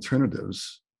schooling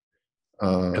alternatives.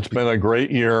 It's been a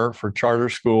great year for charter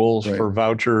schools, for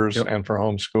vouchers, and for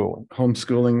homeschooling.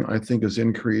 Homeschooling, I think, has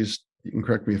increased. You can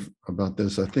correct me about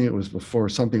this. I think it was before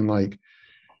something like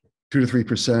 2 to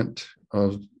 3%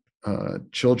 of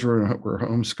children were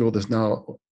homeschooled. Is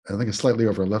now, I think, it's slightly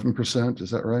over 11%.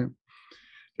 Is that right?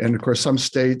 And of course, some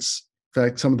states, in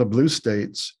fact, some of the blue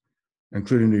states,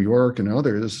 including New York and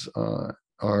others, are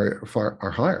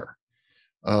higher.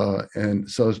 And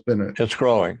so it's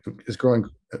growing. It's growing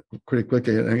pretty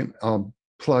quickly. And I'll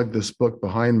plug this book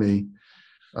behind me,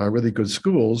 Really Good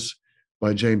Schools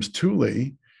by James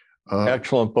Tooley.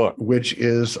 Excellent book. Which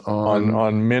is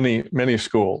on many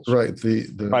schools. Right.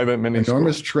 The private many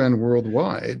enormous schools. Trend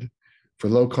worldwide for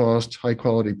low cost, high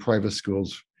quality private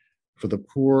schools for the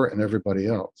poor and everybody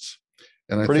else.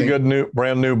 And Pretty good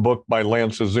brand new book by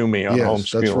Lance Izumi on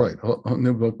homeschooling. That's right. A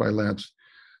new book by Lance.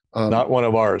 Not one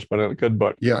of ours, but a good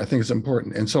book. Yeah, I think it's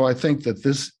important. And so I think that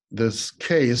this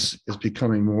case is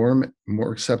becoming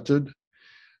more accepted,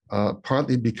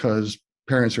 partly because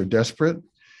parents are desperate,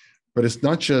 but it's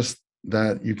not just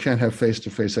that you can't have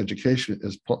face-to-face education,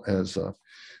 as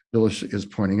Bill is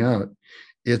pointing out.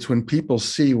 It's when people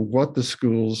see what the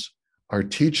schools are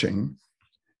teaching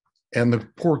and the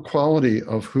poor quality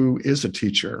of who is a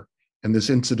teacher. And this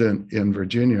incident in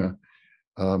Virginia,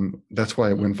 that's why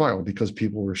it went viral, because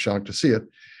people were shocked to see it.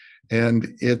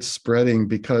 And it's spreading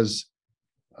because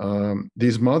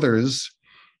these mothers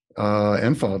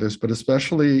and fathers, but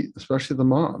especially the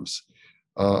moms,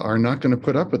 are not going to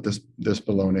put up with this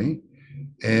baloney.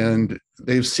 And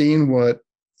they've seen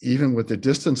even with the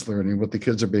distance learning, what the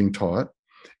kids are being taught,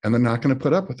 and they're not going to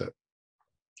put up with it.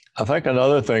 I think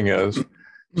another thing is,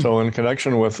 so in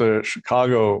connection with the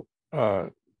Chicago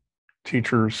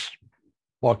teachers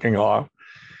walking off,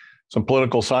 some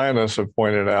political scientists have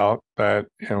pointed out that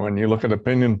when you look at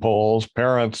opinion polls,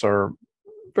 parents are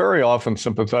very often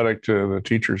sympathetic to the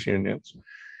teachers' unions.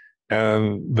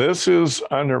 And this is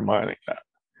undermining that.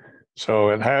 So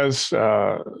it has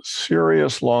a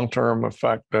serious long-term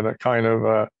effect that a kind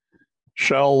of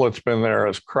shell that's been there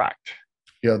is cracked.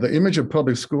 Yeah, the image of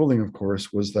public schooling, of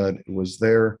course, was that it was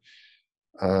there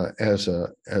as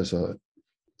a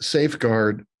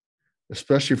safeguard,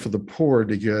 especially for the poor,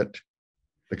 to get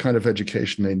the kind of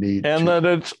education they need. And that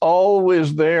it's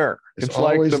always there. It's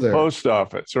like the post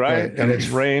office, right? And it's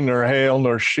rain or hail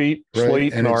nor sleet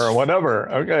nor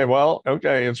whatever.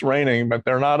 Okay, it's raining, but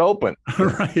they're not open.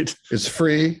 Right. It's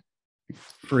free.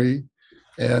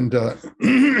 And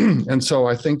and so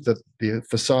I think that the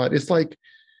facade, it's like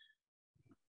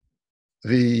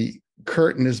the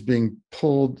curtain is being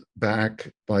pulled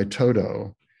back by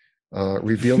Toto,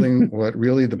 revealing what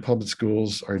really the public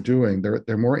schools are doing.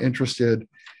 They're more interested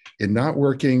in not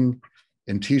working,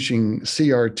 in teaching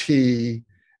CRT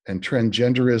and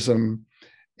transgenderism,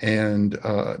 and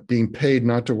being paid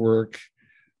not to work,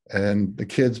 and the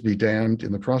kids be damned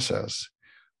in the process.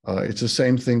 It's the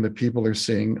same thing that people are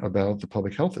seeing about the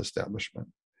public health establishment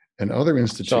and other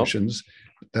institutions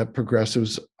that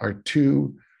progressives are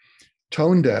too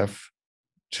tone deaf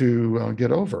to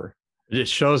get over. It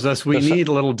shows us we need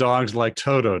little dogs like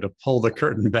Toto to pull the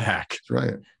curtain back. That's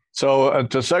right. So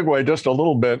to segue just a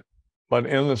little bit, but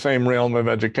in the same realm of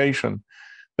education,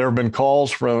 there have been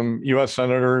calls from U.S.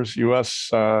 senators, U.S.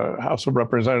 House of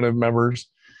Representative members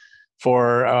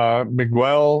for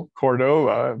Miguel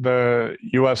Cordova, the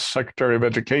U.S. Secretary of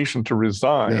Education, to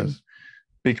resign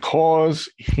because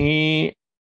he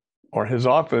or his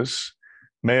office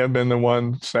may have been the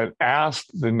ones that asked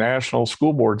the National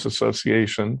School Boards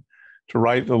Association to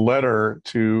write the letter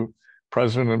to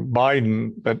President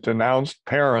Biden that denounced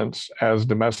parents as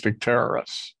domestic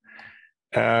terrorists.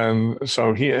 And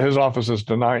so his office is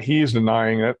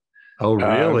denying it. Oh,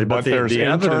 really? But the there's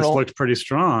evidence looked pretty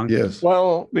strong. Yes.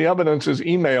 Well, the evidence is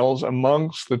emails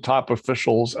amongst the top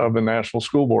officials of the National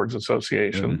School Boards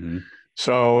Association. Mm-hmm.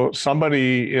 So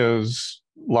somebody is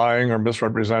lying or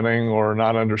misrepresenting or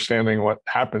not understanding what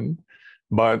happened,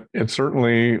 but it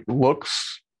certainly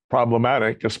looks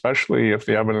problematic, especially if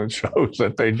the evidence shows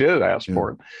that they did ask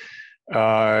for it.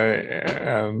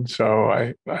 And so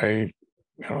I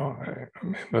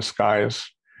mean, this guy is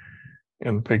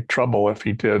in big trouble if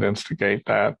he did instigate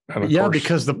that. And of course,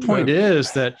 because the point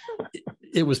is that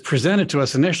it was presented to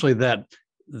us initially that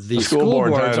the school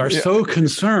boards are so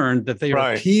concerned that they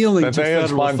are appealing to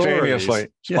federal authorities.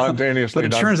 Spontaneously.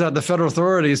 But it turns out the federal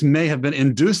authorities may have been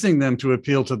inducing them to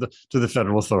appeal to the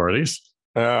federal authorities.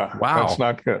 Yeah, wow, that's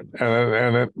not good.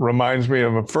 And it reminds me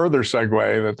of a further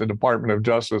segue that the Department of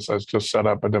Justice has just set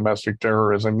up a domestic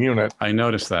terrorism unit. I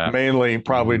noticed that. Mainly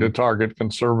probably to target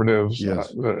conservatives,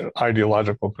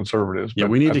 ideological conservatives. Yeah,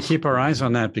 we need to keep our eyes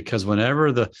on that, because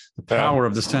whenever the power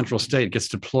of the central state gets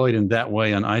deployed in that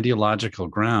way on ideological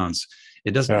grounds,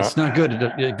 it doesn't. It's not good.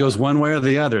 It goes one way or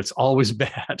the other. It's always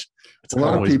bad. It's a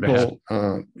lot of people,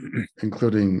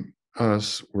 including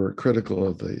us, were critical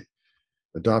of the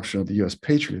adoption of the U.S.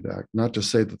 Patriot Act, not to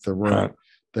say that there weren't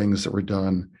things that were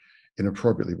done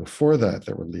inappropriately before that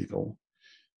were legal,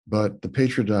 but the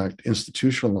Patriot Act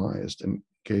institutionalized and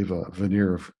gave a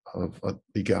veneer of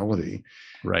legality.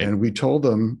 Right. And we told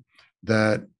them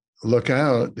that, look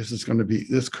out,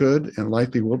 this could and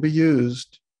likely will be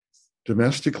used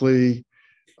domestically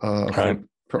for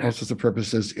all sorts of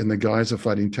purposes in the guise of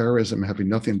fighting terrorism, having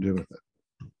nothing to do with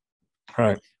it.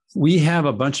 Right. We have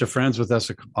a bunch of friends with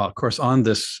us, of course, on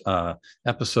this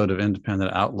episode of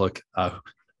Independent Outlook.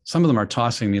 Some of them are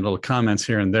tossing me little comments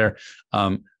here and there.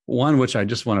 One, which I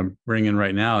just want to bring in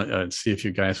right now and see if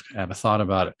you guys have a thought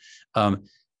about it.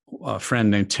 A friend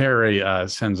named Terry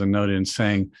sends a note in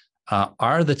saying,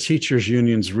 are the teachers'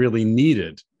 unions really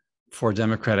needed for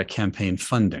Democratic campaign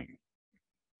funding?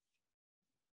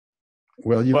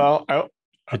 Well,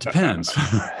 it depends.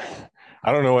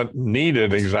 I don't know what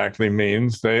needed exactly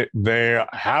means. They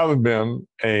have been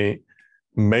a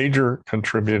major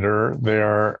contributor. They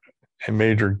are a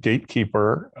major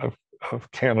gatekeeper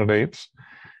of candidates,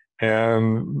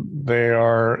 and they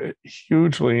are a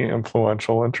hugely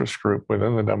influential interest group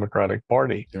within the Democratic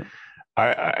Party. Yeah.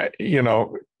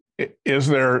 Is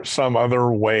there some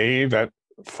other way that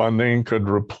funding could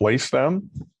replace them?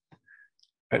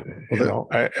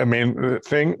 I mean,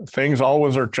 things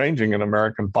always are changing in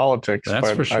American politics. That's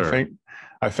but for sure.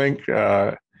 I think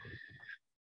the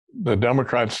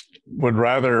Democrats would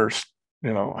rather,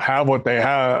 have what they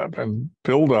have and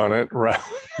build on it rather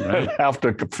than have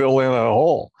to fill in a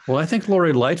hole. Well, I think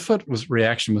Lori Lightfoot's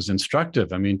reaction was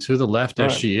instructive. I mean, to the left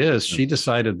as she is, she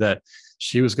decided that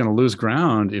she was going to lose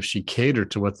ground if she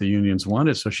catered to what the unions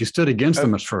wanted. So she stood against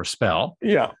them for a spell.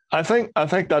 Yeah, I think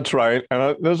that's right.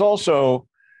 And there's also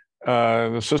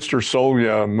the Sister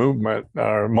Sylvia movement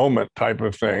moment type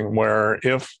of thing, where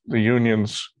if the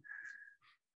unions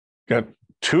get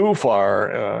too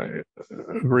far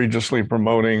egregiously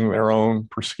promoting their own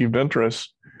perceived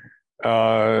interests,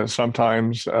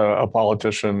 sometimes a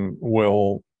politician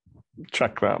will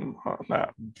check them on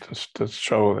that just to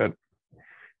show that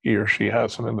he or she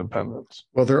has some independence.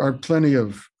 Well, there are plenty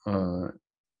of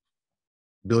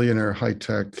billionaire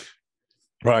high-tech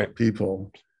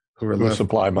people who are left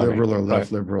liberal or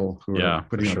left liberal, who are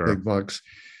putting up big bucks.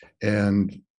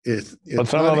 And it's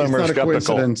not a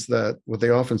coincidence that what they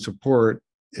often support,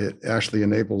 it actually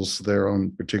enables their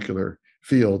own particular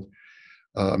field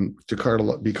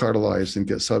to be cartelized and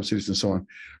get subsidies and so on.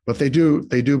 But they do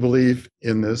believe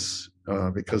in this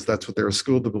because that's what they're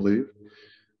schooled to believe.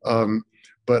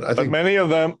 But I think many of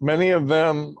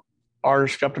them are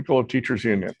skeptical of teachers'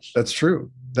 unions. That's true.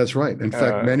 That's right. In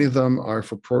fact, many of them are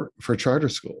for charter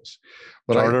schools,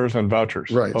 charters and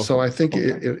vouchers. Right. So I think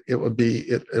it'll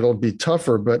be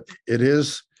tougher, but it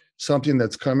is something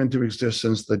that's come into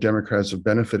existence that Democrats have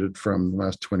benefited from the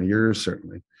last 20 years,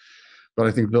 certainly. But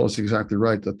I think Bill is exactly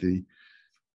right that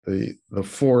the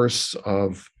force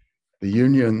of the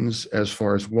unions, as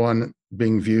far as one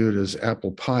being viewed as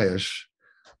apple pie-ish,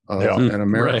 all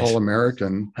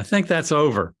American. I think that's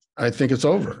over. I think it's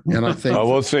over, and I think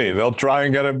we'll see. They'll try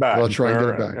and get it back. They'll try and get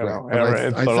it back.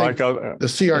 Right. I think the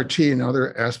CRT and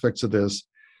other aspects of this,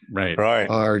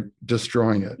 are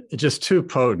destroying it. It's just too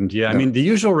potent. Yeah. I mean, the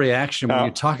usual reaction when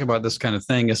you talk about this kind of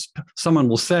thing is someone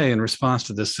will say in response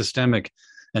to this systemic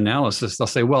analysis, they'll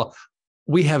say, "Well,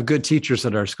 we have good teachers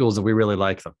at our schools and we really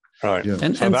like them." Right. Yeah.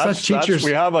 And such teachers.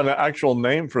 We have an actual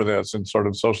name for this in sort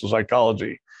of social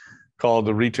psychology, called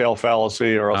the retail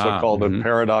fallacy, or also called the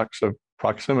paradox of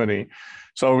proximity.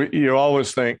 So you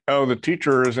always think, oh, the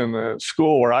teacher is in the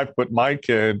school where I put my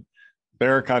kid.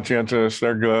 They're conscientious.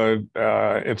 They're good.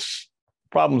 It's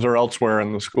problems are elsewhere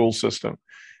in the school system.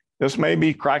 This may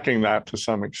be cracking that to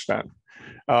some extent.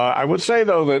 I would say,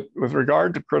 though, that with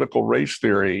regard to critical race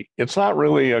theory, it's not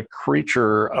really a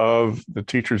creature of the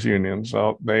teachers' unions.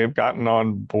 So they've gotten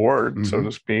on board, so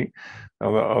to speak,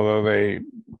 although they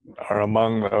are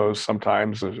among those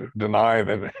sometimes who deny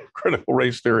that critical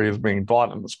race theory is being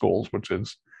taught in the schools, which it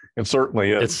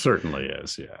certainly is. It certainly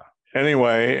is, yeah.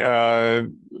 Anyway,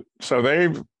 so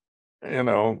they've,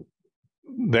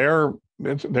 they're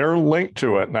linked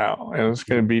to it now, and it's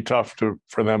going to be tough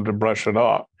for them to brush it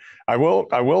off. I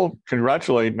will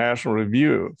congratulate National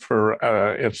Review for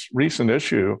its recent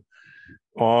issue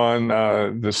on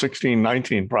the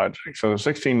 1619 project. So the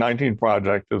 1619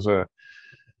 project is a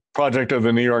project of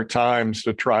the New York Times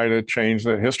to try to change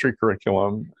the history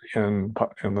curriculum in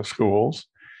the schools,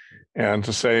 and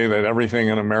to say that everything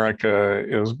in America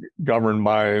is governed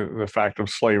by the fact of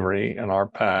slavery in our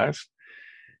past,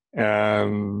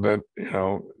 and that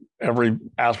every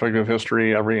aspect of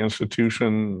history, every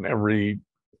institution, every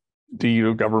deed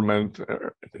of government,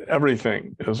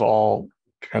 everything is all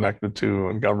connected to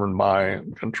and governed by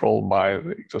and controlled by the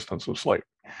existence of slavery.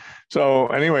 So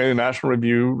anyway, the National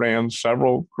Review ran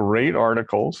several great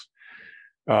articles,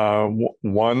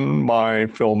 one by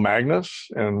Phil Magnus,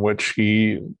 in which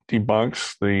he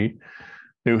debunks the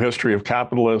new history of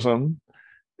capitalism.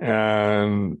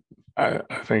 And I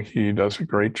think he does a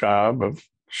great job of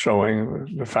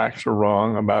showing the facts are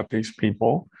wrong about these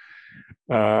people.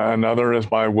 Another is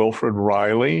by Wilfred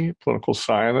Riley, political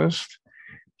scientist.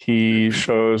 He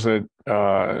shows that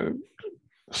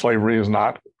slavery is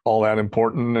not all that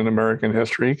important in American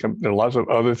history. There are lots of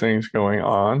other things going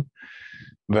on,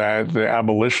 that the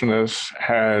abolitionists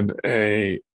had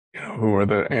who were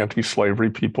the anti-slavery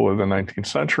people of the 19th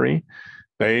century.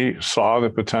 They saw the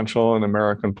potential in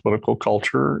American political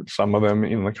culture, some of them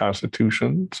in the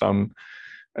Constitution, some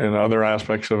in other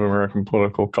aspects of American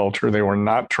political culture. They were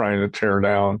not trying to tear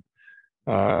down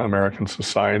American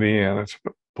society and its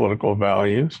political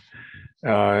values.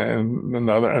 And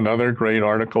another great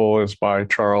article is by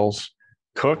Charles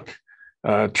Cook.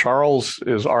 Charles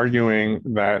is arguing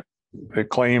that the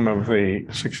claim of the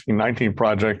 1619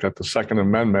 Project that the Second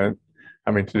Amendment,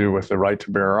 having to do with the right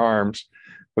to bear arms,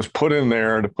 was put in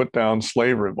there to put down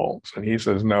slave revolts. And he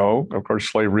says, no, of course,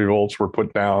 slave revolts were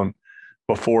put down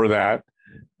before that.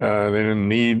 They didn't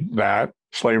need that.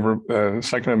 The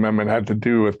Second Amendment had to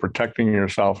do with protecting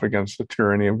yourself against the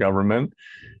tyranny of government.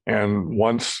 And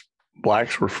once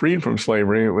Blacks were freed from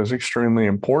slavery, it was extremely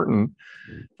important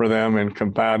for them in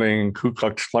combating Ku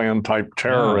Klux Klan type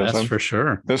terrorism. That's for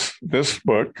sure. This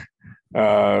book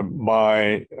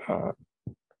by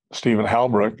Stephen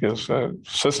Halbrook is a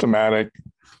systematic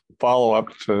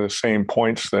follow-up to the same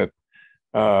points that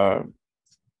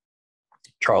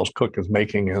Charles Cook is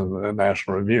making in the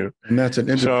National Review. And that's an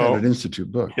independent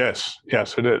institute book. Yes,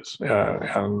 it is.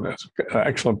 And it's an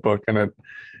excellent book. And it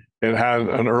had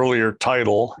an earlier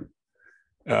title,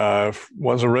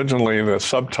 was originally the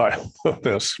subtitle of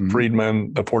this,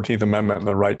 Freedmen, the 14th Amendment, and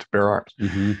the Right to Bear Arms.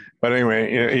 But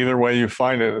anyway, either way you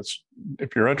find it,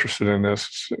 if you're interested in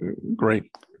this, it's a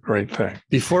great thing.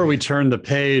 Before we turn the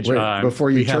page, before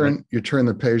you turn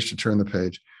the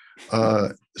page.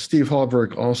 Steve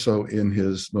Halbrook also, in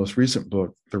his most recent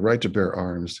book, The Right to Bear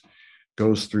Arms,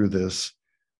 goes through this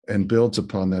and builds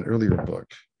upon that earlier book,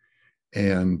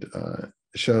 and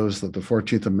shows that the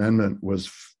 14th Amendment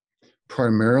was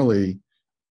primarily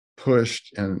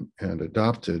pushed and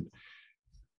adopted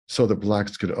so that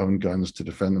Blacks could own guns to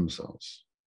defend themselves.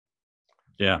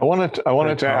 Yeah, I wanted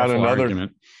to add another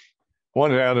argument. I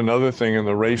wanted to add another thing in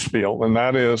the race field, and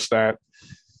that is that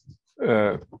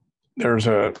there's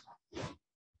a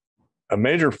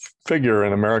major figure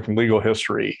in American legal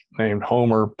history named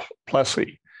Homer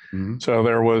Plessy. So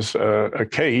there was a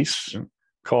case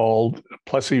called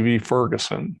Plessy v.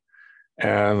 Ferguson,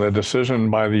 and the decision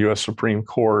by the U.S. Supreme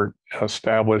Court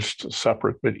established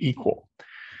separate but equal.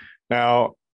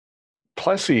 Now,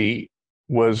 Plessy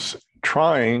was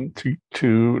trying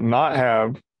to not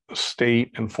have the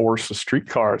state enforce a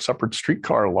separate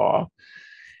streetcar law,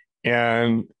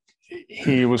 and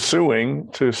he was suing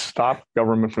to stop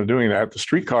government from doing that.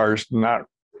 The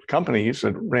companies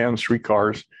that ran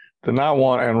streetcars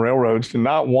and railroads did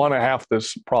not want to have to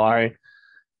supply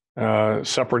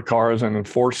separate cars and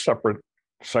enforce separate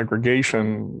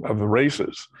segregation of the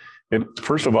races.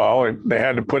 First of all, they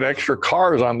had to put extra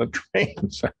cars on the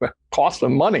trains. That cost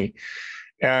them money.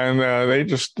 And they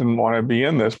just didn't want to be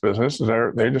in this business.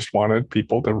 They just wanted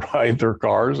people to ride their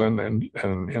cars and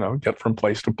get from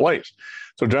place to place.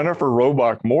 So Jennifer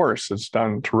Robach Morse has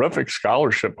done terrific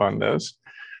scholarship on this,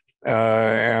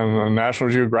 and the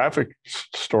National Geographic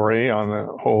story on the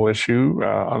whole issue,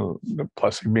 on the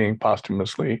Plessy being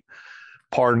posthumously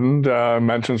pardoned,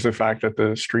 mentions the fact that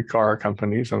the streetcar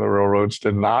companies and the railroads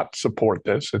did not support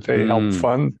this, that they helped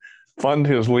fund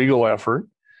his legal effort.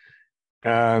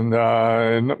 And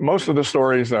most of the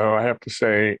stories, though, I have to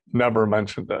say, never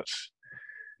mentioned this.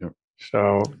 Yep.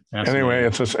 So anyway,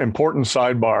 it's an important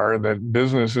sidebar that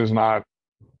business is not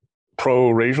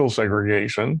pro-racial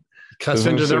segregation. Cuts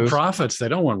into their profits. They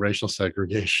don't want racial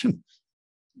segregation.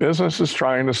 Business is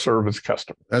trying to serve its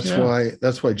customers.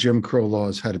 That's why Jim Crow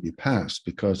laws had to be passed,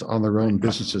 because on their own,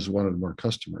 businesses wanted more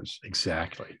customers.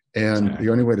 Exactly. And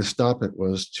the only way to stop it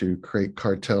was to create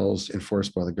cartels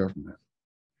enforced by the government.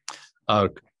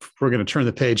 We're going to turn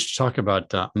the page to talk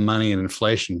about money and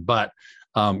inflation, but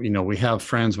we have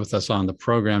friends with us on the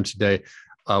program today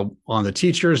on the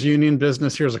teachers union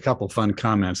business. Here's a couple of fun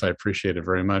comments. I appreciate it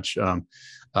very much.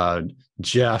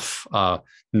 Jeff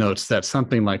notes that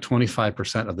something like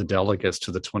 25% of the delegates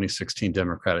to the 2016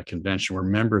 Democratic Convention were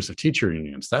members of teacher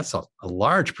unions. That's a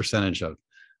large percentage of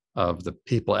the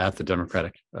people at the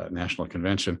Democratic National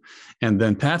Convention. And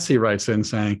then Patsy writes in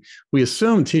saying, we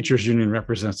assume teachers union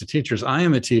represents the teachers. I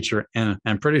am a teacher, and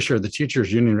I'm pretty sure the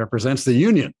teachers union represents the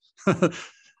union.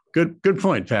 Good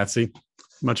point, Patsy.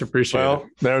 Much appreciated. Well,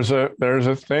 there's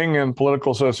a thing in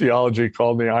political sociology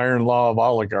called the iron law of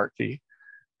oligarchy.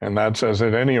 And that says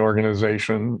that any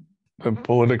organization, the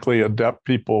politically adept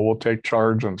people will take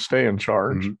charge and stay in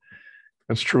charge. Mm-hmm.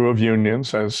 It's true of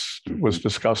unions, as was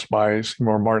discussed by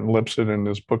Seymour Martin Lipset in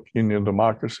his book, Union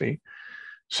Democracy.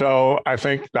 So I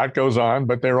think that goes on,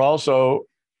 but they're also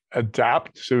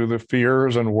adapt to the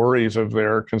fears and worries of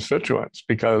their constituents,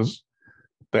 because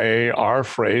they are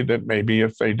afraid that maybe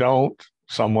if they don't,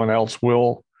 someone else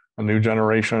will, a new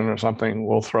generation or something,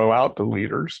 will throw out the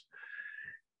leaders.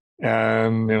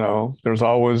 And, there's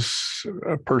always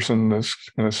a person that's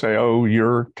going to say, oh,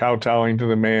 you're kowtowing to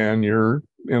the man, you're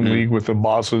in league with the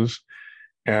bosses.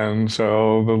 And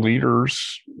so the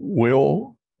leaders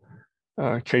will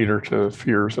cater to the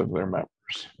fears of their members.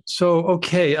 So,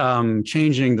 okay,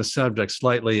 changing the subject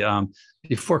slightly,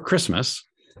 before Christmas,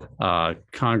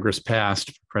 Congress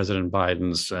passed President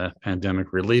Biden's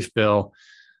pandemic relief bill,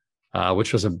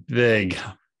 which was a big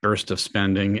burst of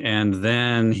spending. And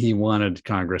then he wanted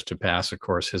Congress to pass, of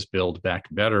course, his Build Back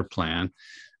Better plan.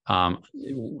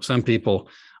 Some people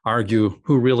argue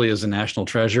who really is a national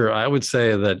treasure. I would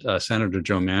say that Senator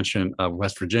Joe Manchin of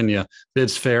West Virginia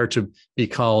bids fair to be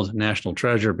called national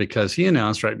treasure, because he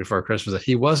announced right before Christmas that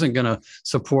he wasn't going to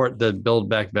support the Build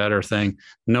Back Better thing.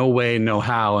 No way, no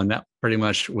how. And that pretty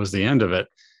much was the end of it.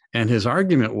 And his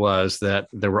argument was that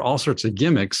there were all sorts of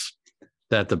gimmicks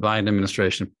that the Biden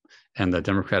administration and the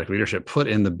Democratic leadership put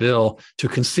in the bill to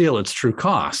conceal its true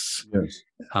costs. Yes.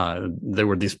 There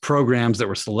were these programs that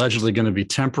were allegedly going to be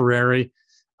temporary,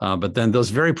 but then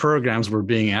those very programs were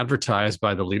being advertised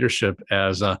by the leadership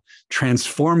as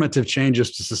transformative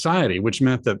changes to society, which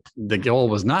meant that the goal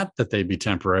was not that they'd be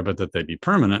temporary, but that they'd be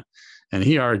permanent. And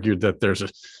he argued that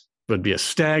would be a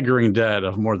staggering debt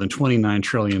of more than $29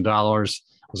 trillion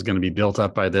was going to be built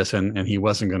up by this, and he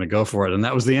wasn't going to go for it. And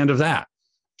that was the end of that.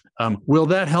 Will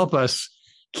that help us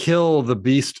kill the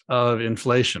beast of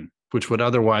inflation, which would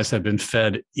otherwise have been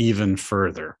fed even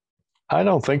further? I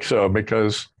don't think so,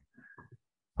 because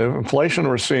the inflation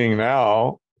we're seeing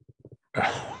now,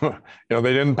 they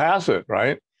didn't pass it,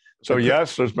 right? So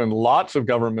yes, there's been lots of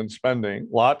government spending,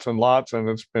 lots and lots, and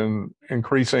it's been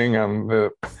increasing. And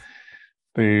the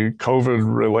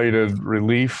COVID-related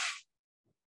relief,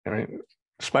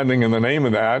 spending in the name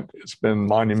of that, it's been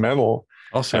monumental.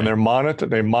 And they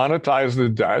monetize the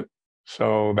debt.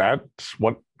 So that's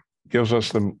what gives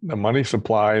us the money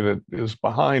supply that is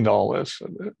behind all this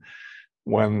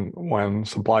when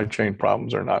supply chain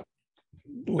problems are not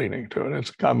leading to it.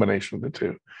 It's a combination of the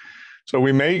two. So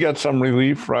we may get some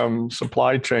relief from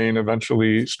supply chain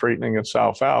eventually straightening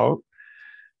itself out,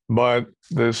 but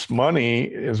this money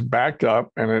is backed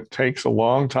up, and it takes a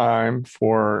long time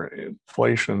for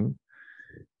inflation.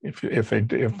 If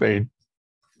they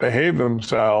behave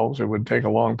themselves, it would take a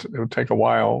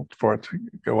while for it to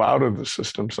go out of the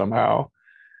system somehow.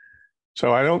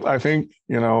 So I think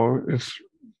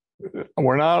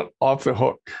we're not off the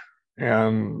hook,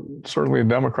 and certainly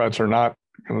Democrats are not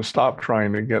going to stop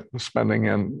trying to get the spending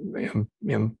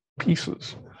in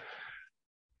pieces.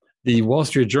 The Wall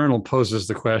Street Journal poses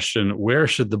the question, where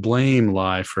should the blame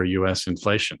lie for U.S.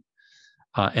 inflation?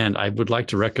 And I would like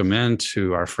to recommend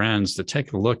to our friends to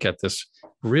take a look at this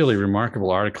really remarkable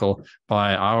article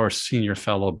by our senior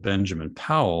fellow, Benjamin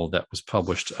Powell, that was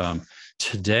published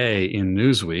today in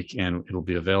Newsweek, and it'll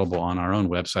be available on our own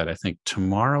website, I think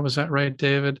tomorrow. Is that right,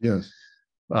 David? Yes.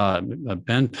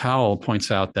 Ben Powell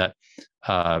points out that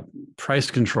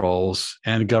price controls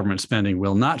and government spending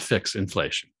will not fix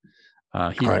inflation.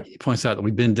 He points out that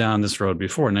we've been down this road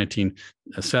before. In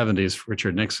 1970s,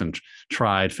 Richard Nixon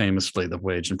tried famously the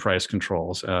wage and price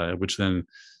controls, which then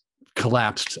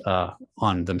collapsed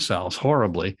on themselves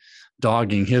horribly,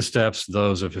 dogging his steps,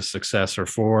 those of his successor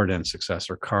Ford and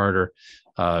successor Carter.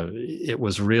 It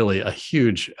was really a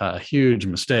huge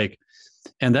mistake.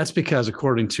 And that's because,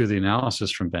 according to the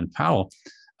analysis from Ben Powell,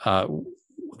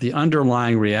 the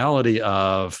underlying reality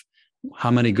of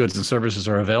how many goods and services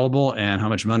are available and how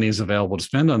much money is available to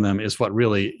spend on them is what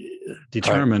really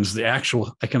determines the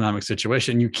actual economic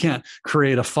situation. You can't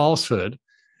create a falsehood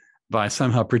by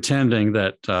somehow pretending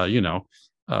that,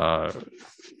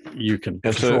 you can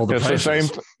control the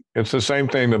prices. It's the same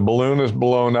thing. The balloon is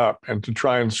blown up, and to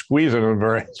try and squeeze it in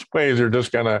various ways, you're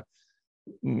just going to,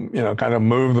 kind of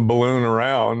move the balloon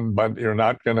around, but you're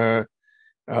not going to,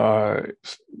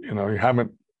 you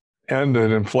haven't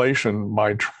ended inflation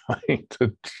by trying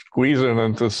to squeeze it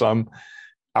into some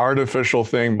artificial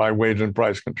thing by wage and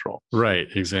price control. Right,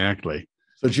 exactly.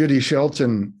 So Judy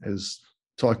Shelton is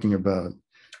talking about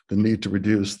the need to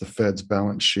reduce the Fed's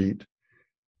balance sheet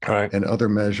and other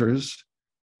measures.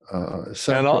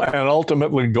 And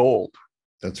ultimately gold.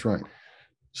 That's right.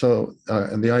 So,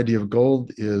 and the idea of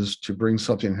gold is to bring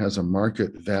something that has a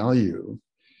market value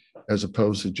as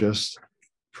opposed to just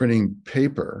printing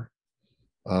paper,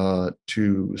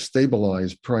 to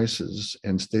stabilize prices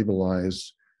and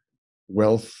stabilize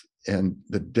wealth and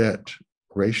the debt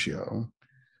ratio.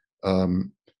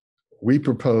 We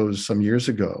proposed some years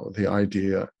ago the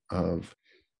idea of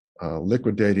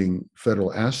liquidating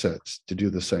federal assets to do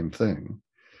the same thing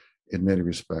in many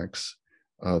respects.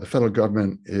 The federal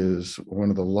government is one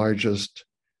of the largest,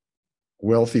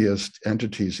 wealthiest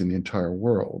entities in the entire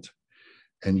world,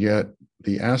 and yet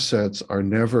the assets are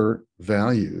never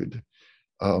valued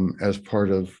as part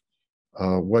of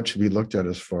what should be looked at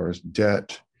as far as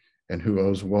debt and who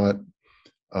owes what.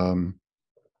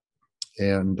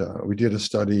 We did a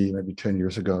study maybe 10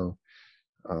 years ago,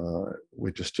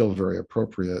 which is still very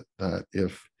appropriate, that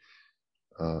if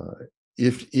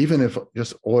even if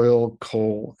just oil,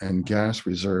 coal, and gas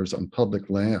reserves on public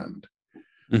land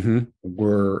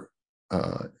were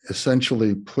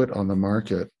essentially put on the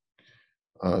market,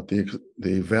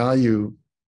 the value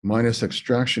minus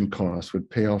extraction costs would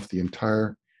pay off the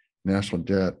entire national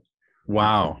debt.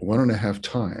 Wow. 1.5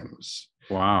 times.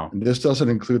 Wow. And this doesn't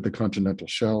include the continental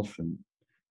shelf and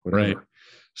whatever. Right.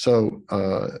 So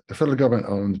the federal government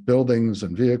owns buildings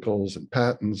and vehicles and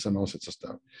patents and all sorts of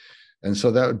stuff. And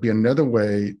so that would be another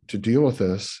way to deal with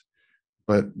this.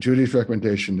 But Judy's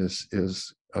recommendation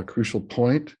is a crucial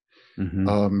point.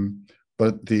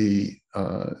 But the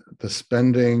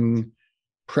spending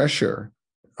pressure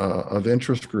of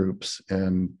interest groups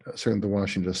and certainly the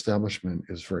Washington establishment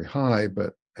is very high.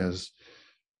 But as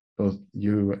both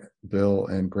you, Bill,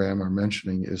 and Graham are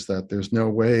mentioning, is that there's no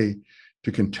way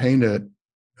to contain it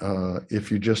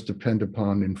if you just depend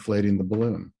upon inflating the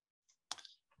balloon.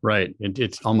 Right.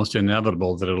 It's almost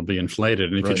inevitable that it'll be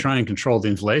inflated. And if you try and control the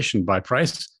inflation by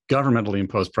governmentally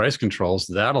imposed price controls,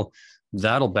 that'll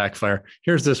backfire.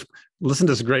 Listen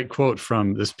to this great quote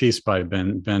from this piece by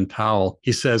Ben Powell.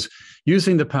 He says,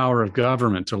 using the power of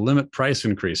government to limit price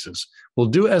increases will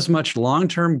do as much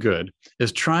long-term good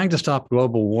as trying to stop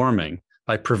global warming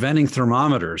by preventing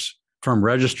thermometers from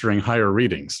registering higher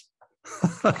readings.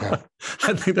 I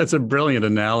think that's a brilliant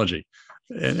analogy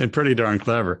and pretty darn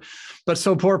clever. But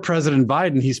so poor President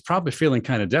Biden, he's probably feeling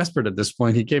kind of desperate at this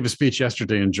point. He gave a speech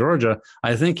yesterday in Georgia.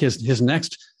 I think his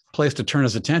next place to turn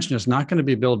his attention is not going to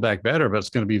be Build Back Better, but it's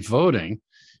going to be voting.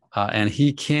 And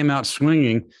he came out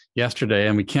swinging yesterday,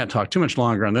 and we can't talk too much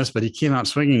longer on this, but he came out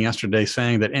swinging yesterday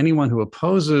saying that anyone who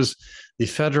opposes the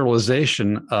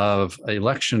federalization of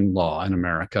election law in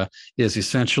America is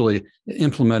essentially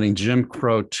implementing Jim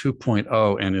Crow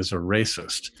 2.0 and is a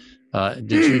racist.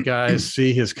 Did you guys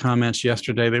see his comments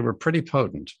yesterday? They were pretty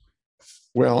potent.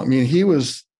 Well, I mean, he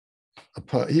opposed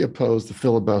the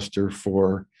filibuster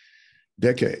for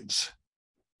decades.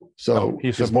 So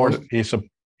he supported the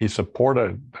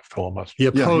filibuster. He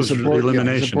opposed the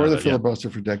elimination. He supported the filibuster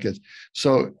for decades.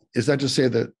 So is that to say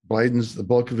that the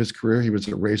bulk of his career, he was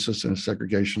a racist and a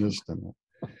segregationist?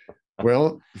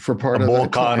 Well, for part of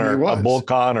that time, he was. A Bull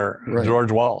Connor, Right.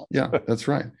 George Wallace. Yeah, that's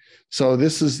right. So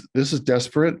this is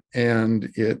desperate,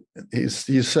 and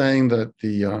he's saying that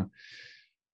the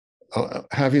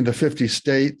having the 50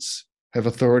 states have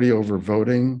authority over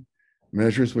voting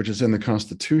measures, which is in the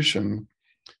Constitution,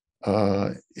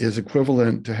 is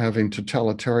equivalent to having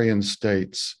totalitarian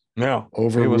states. Yeah,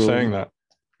 overrule he was saying that.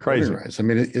 Crazy. Rights. I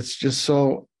mean, it's just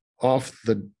so off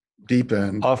the deep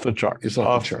end. Off the chart. It's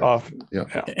off the chart.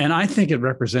 Yeah. And I think it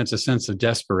represents a sense of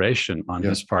desperation on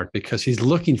his part, because he's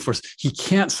looking for, he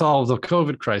can't solve the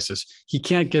COVID crisis. He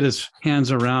can't get his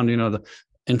hands around, the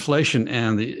inflation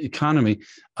and the economy.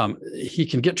 He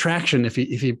can get traction if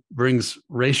he brings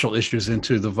racial issues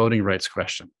into the voting rights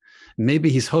question. Maybe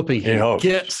he's hoping he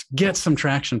gets some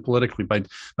traction politically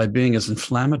by being as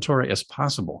inflammatory as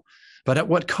possible. But at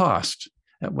what cost?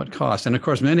 At what cost? And of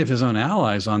course, many of his own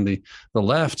allies on the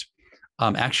left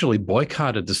actually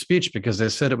boycotted the speech because they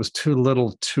said it was too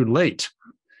little, too late,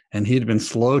 and he'd been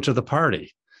slow to the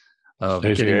party.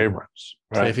 Stacey Abrams,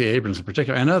 right? Stacey Abrams in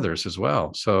particular, and others as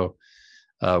well. So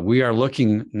we are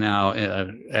looking now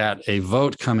at a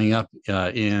vote coming up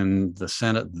in the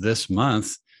Senate this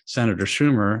month. Senator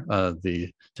Schumer,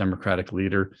 the Democratic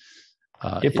leader,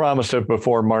 he promised it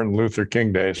before Martin Luther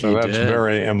King Day, so that's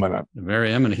very imminent.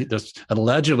 Very imminent. There's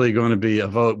allegedly going to be a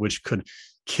vote which could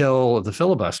kill the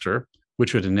filibuster,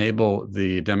 which would enable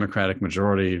the Democratic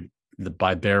majority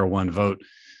by bare one vote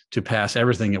to pass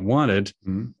everything it wanted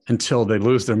until they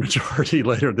lose their majority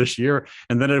later this year.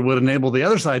 And then it would enable the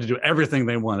other side to do everything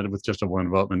they wanted with just a one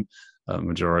vote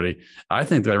majority. I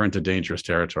think they're into dangerous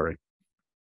territory.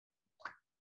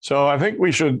 So I think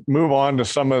we should move on to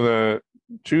some of the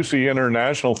juicy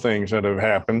international things that have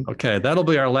happened. Okay, that'll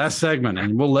be our last segment,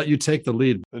 and we'll let you take the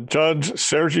lead. Judge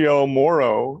Sergio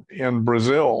Moro in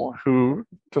Brazil, who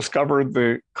discovered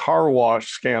the car wash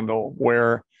scandal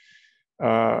where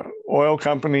oil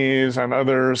companies and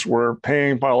others were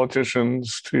paying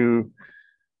politicians to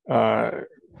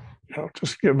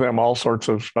just give them all sorts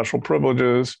of special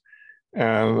privileges.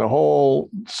 And the whole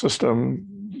system,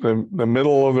 the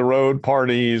middle of the road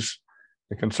parties,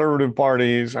 the conservative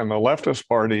parties and the leftist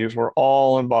parties were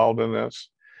all involved in this.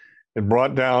 It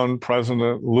brought down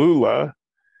President Lula.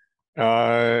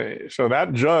 So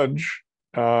that judge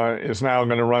is now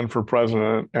going to run for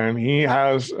president, and he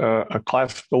has a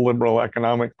classical liberal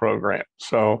economic program.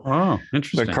 So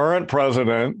interesting. The current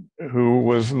president, who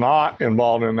was not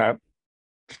involved in that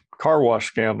car wash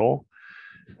scandal,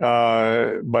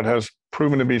 but has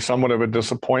proven to be somewhat of a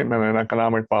disappointment in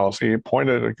economic policy. He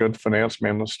appointed a good finance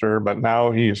minister, but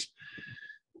now he's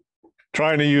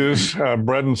trying to use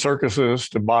bread and circuses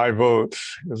to buy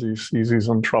votes because he sees he's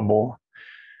in trouble.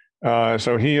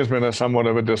 So he has been somewhat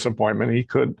of a disappointment. He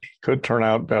could turn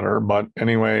out better, but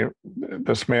anyway,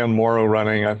 this man Moro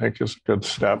running, I think, is a good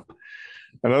step.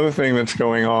 Another thing that's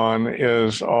going on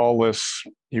is all this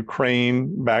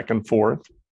Ukraine back and forth.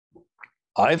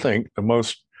 I think the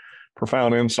most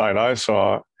profound insight I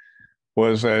saw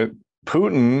was that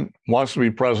Putin wants to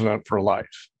be president for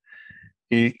life.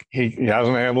 He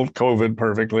hasn't handled COVID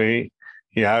perfectly.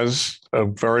 He has a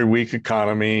very weak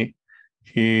economy.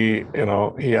 He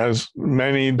has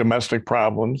many domestic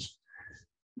problems.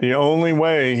 The only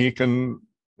way he can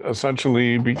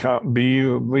essentially be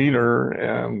the leader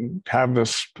and have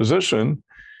this position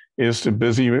is to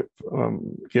busy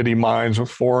giddy minds with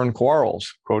foreign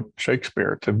quarrels, quote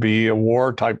Shakespeare, to be a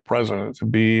war type president, to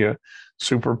be a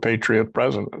super patriot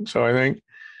president. So I think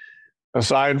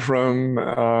aside from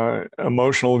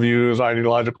emotional views,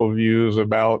 ideological views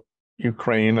about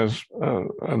Ukraine as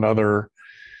another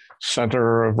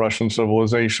center of Russian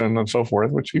civilization and so forth,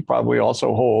 which he probably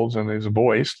also holds and is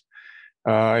voiced,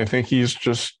 I think he's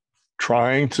just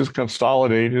trying to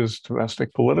consolidate his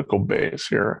domestic political base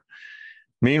here.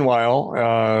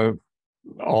 Meanwhile,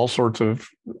 all sorts of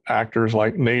actors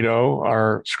like NATO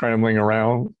are scrambling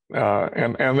around,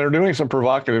 and they're doing some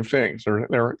provocative things.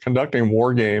 They're conducting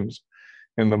war games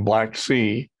in the Black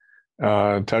Sea.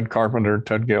 Ted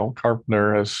Gale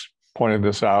Carpenter has pointed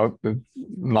this out. It's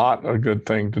not a good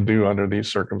thing to do under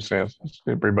these circumstances.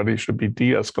 Everybody should be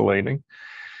de-escalating.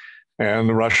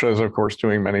 And Russia is, of course,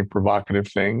 doing many provocative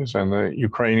things, and the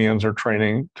Ukrainians are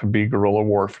training to be guerrilla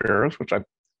warfare,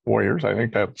 warriors. I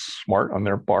think that's smart on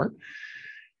their part.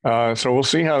 So we'll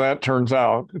see how that turns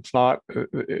out.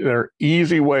 There are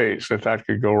easy ways that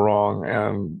could go wrong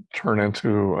and turn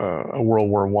into a World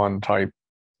War I type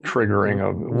triggering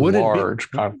of large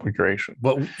conflagration.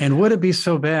 And would it be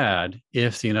so bad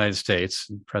if the United States,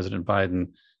 President Biden,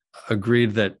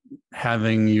 agreed that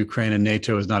having Ukraine in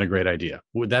NATO is not a great idea?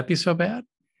 Would that be so bad?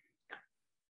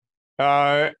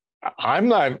 I'm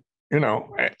not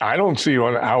I don't see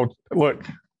how. Look,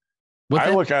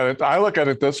 I look at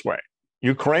it this way.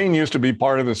 Ukraine used to be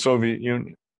part of the Soviet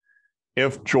Union.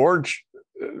 If George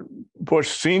Bush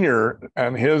Sr.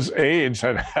 and his aides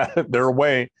had had their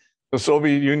way, the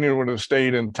Soviet Union would have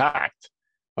stayed intact.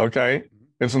 Okay,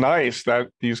 it's nice that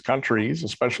these countries,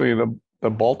 especially the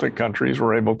Baltic countries,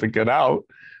 were able to get out.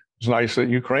 It's nice that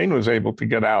Ukraine was able to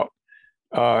get out.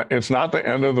 It's not the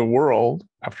end of the world.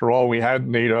 After all, we had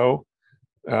NATO.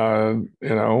 When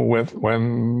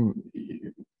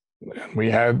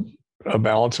we had a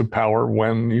balance of power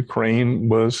when Ukraine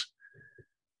was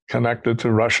connected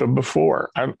to Russia before.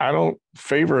 I don't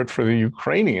favor it for the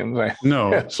Ukrainians.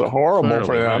 No, it's horrible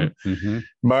for them. Right. Mm-hmm.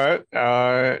 But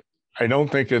I don't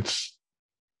think it's,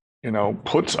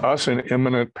 puts us in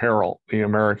imminent peril, the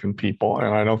American people,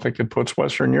 and I don't think it puts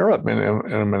Western Europe in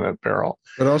imminent peril.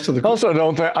 But also,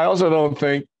 I also don't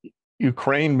think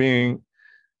Ukraine being,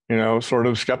 sort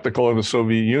of skeptical of the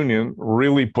Soviet Union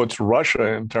really puts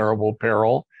Russia in terrible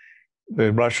peril.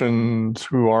 The Russians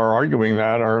who are arguing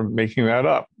that are making that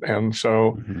up. And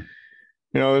so,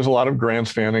 there's a lot of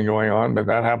grandstanding going on, but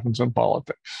that happens in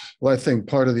politics. Well, I think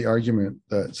part of the argument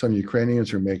that some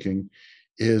Ukrainians are making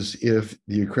is if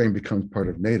the Ukraine becomes part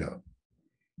of NATO.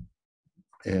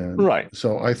 And right.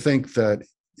 So I think that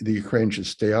the Ukraine should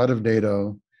stay out of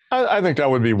NATO. I think that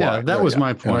would be wise. Yeah, that was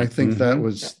my point. And I think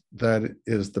that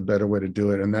is the better way to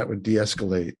do it, and that would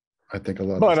de-escalate, I think, a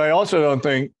lot. But I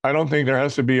don't think there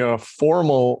has to be a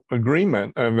formal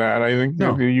agreement of that. I think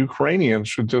the Ukrainians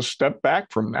should just step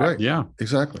back from that. Right. Yeah,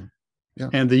 exactly. Yeah.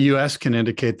 And the U.S. can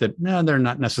indicate that they're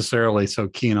not necessarily so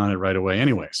keen on it right away,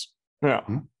 anyways. Yeah.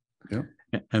 Yeah.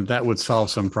 And that would solve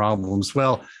some problems.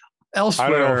 Well, elsewhere,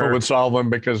 I don't know if it would solve them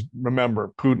because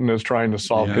remember, Putin is trying to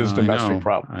solve his domestic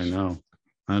problems. I know.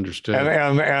 I understood.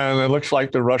 And it looks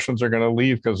like the Russians are going to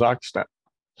leave Kazakhstan.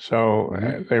 So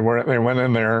they went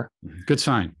in there. Good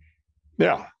sign.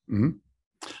 Yeah.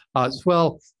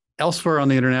 Well, elsewhere on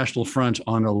the international front,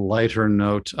 on a lighter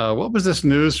note, what was this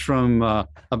news from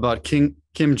about Kim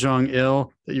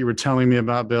Jong-il that you were telling me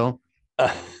about, Bill?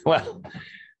 Well,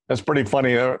 that's pretty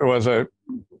funny. It was a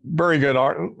very good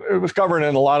it was covered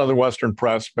in a lot of the Western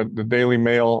press, but the Daily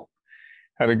Mail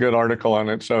had a good article on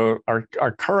it. So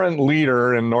our current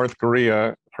leader in North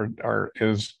Korea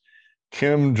is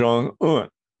Kim Jong-un.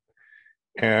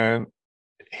 And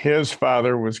his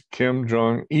father was Kim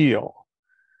Jong-il.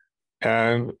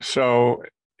 And so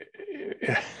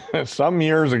some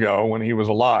years ago when he was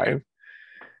alive,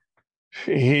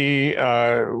 he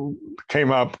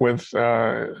came up with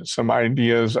some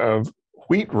ideas of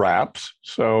wheat wraps.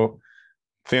 So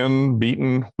thin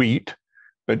beaten wheat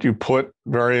that you put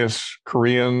various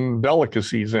Korean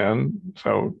delicacies in.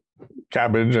 So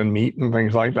cabbage and meat and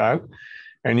things like that.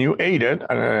 And you ate it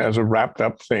as a wrapped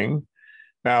up thing.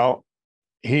 Now,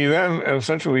 he then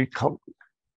essentially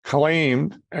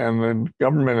claimed, and the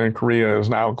government in Korea is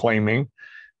now claiming,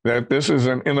 that this is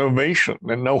an innovation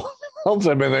and no one else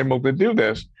has been able to do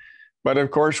this. But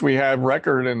of course, we have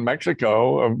record in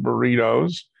Mexico of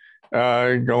burritos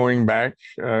going back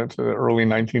to the early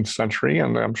 19th century,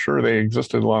 and I'm sure they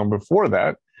existed long before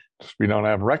that. Just we don't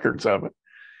have records of it.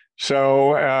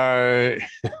 So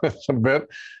it's a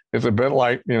bit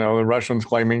like, the Russians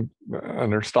claiming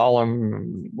under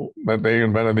Stalin that they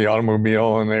invented the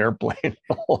automobile and the airplane and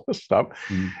all this stuff.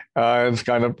 It's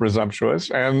kind of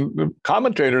presumptuous. And the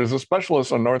commentators, the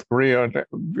specialists on North Korea,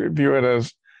 view it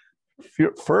as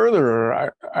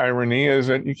further irony is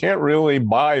that you can't really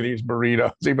buy these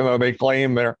burritos, even though they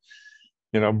claim they're,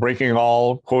 breaking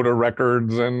all quota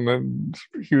records and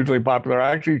hugely popular.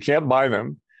 Actually, you can't buy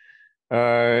them.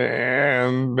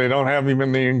 And they don't have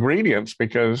even the ingredients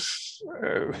because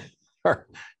they're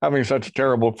having such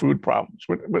terrible food problems.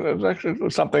 But it's actually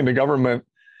something the government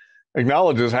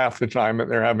acknowledges half the time, that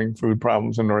they're having food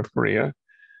problems in North Korea.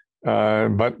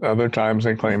 But other times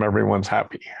they claim everyone's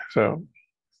happy. So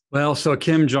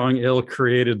Kim Jong-il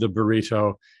created the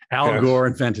burrito. Al Gore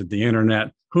invented the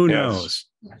internet. Who knows?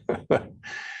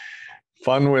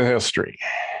 Fun with history.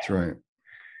 That's right.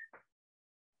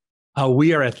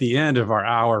 We are at the end of our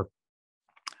hour.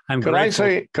 Could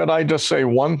I just say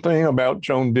one thing about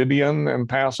Joan Didion in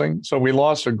passing? So we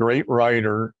lost a great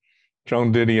writer,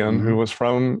 Joan Didion, who was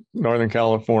from Northern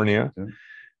California.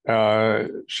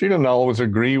 She didn't always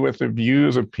agree with the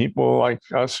views of people like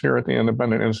us here at the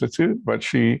Independent Institute, but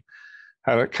she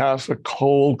had cast a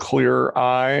cold, clear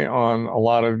eye on a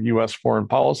lot of U.S. foreign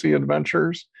policy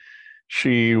adventures.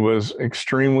 She was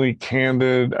extremely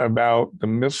candid about the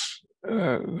mishaps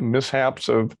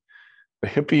of the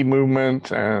hippie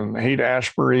movement and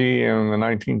Haight-Ashbury in the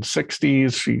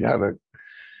 1960s. She had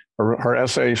a her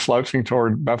essay, Slouching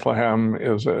Toward Bethlehem,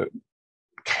 is a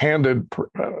candid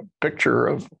picture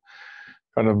of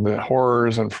kind of the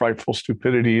horrors and frightful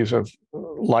stupidities of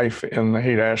life in the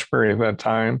Haight-Ashbury at that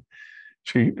time.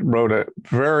 She wrote a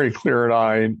very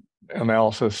clear-eyed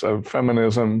analysis of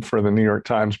feminism for the New York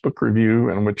Times Book Review,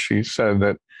 in which she said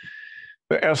that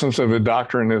the essence of the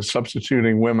doctrine is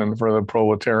substituting women for the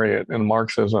proletariat in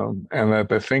Marxism, and that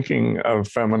the thinking of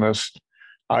feminist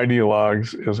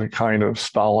ideologues is a kind of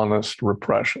Stalinist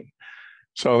repression.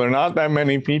 So there are not that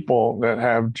many people that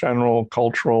have general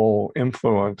cultural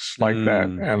influence like that,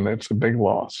 and it's a big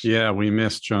loss. Yeah, we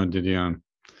miss Joan Didion.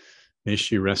 May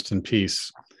she rest in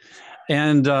peace.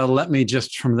 And let me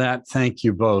just from that thank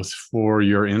you both for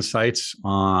your insights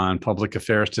on public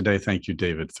affairs today. Thank you,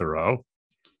 David Theroux.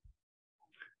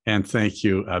 And thank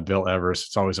you, Bill Evers.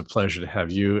 It's always a pleasure to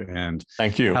have you and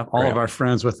thank you. Have all of our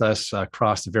friends with us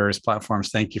across the various platforms.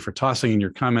 Thank you for tossing in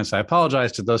your comments. I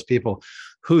apologize to those people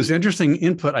whose interesting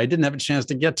input I didn't have a chance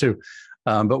to get to,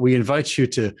 but we invite you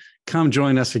to come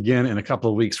join us again in a couple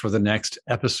of weeks for the next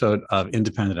episode of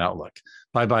Independent Outlook.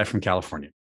 Bye-bye from California.